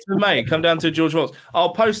 26th of May. Come down to George Vaults.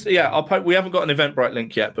 I'll post. We haven't got an Eventbrite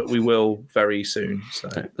link yet, but we will very soon. So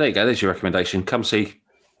there you go. There's your recommendation. Come see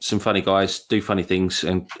some funny guys do funny things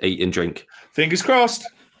and eat and drink. Fingers crossed.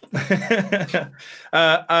 And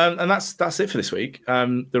that's it for this week.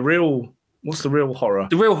 What's the real horror?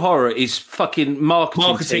 The real horror is fucking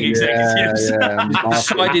marketing executives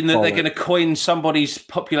deciding that they're going to coin somebody's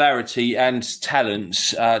popularity and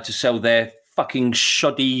talents to sell their fucking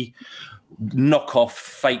shoddy knockoff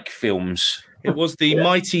fake films. It was the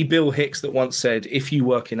mighty Bill Hicks that once said, "If you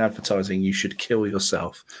work in advertising, you should kill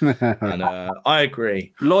yourself." And I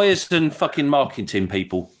agree. Lawyers and fucking marketing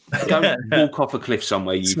people, don't walk off a cliff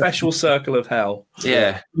somewhere. You special circle of hell.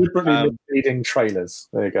 Yeah, deliberately misleading trailers.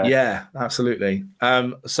 There you go. Yeah, absolutely.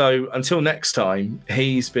 So until next time,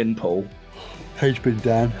 he's been Paul. He's been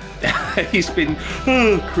Dan. He's been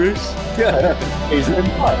Chris. Yeah, he's been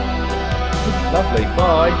Mike. Lovely.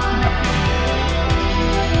 Bye.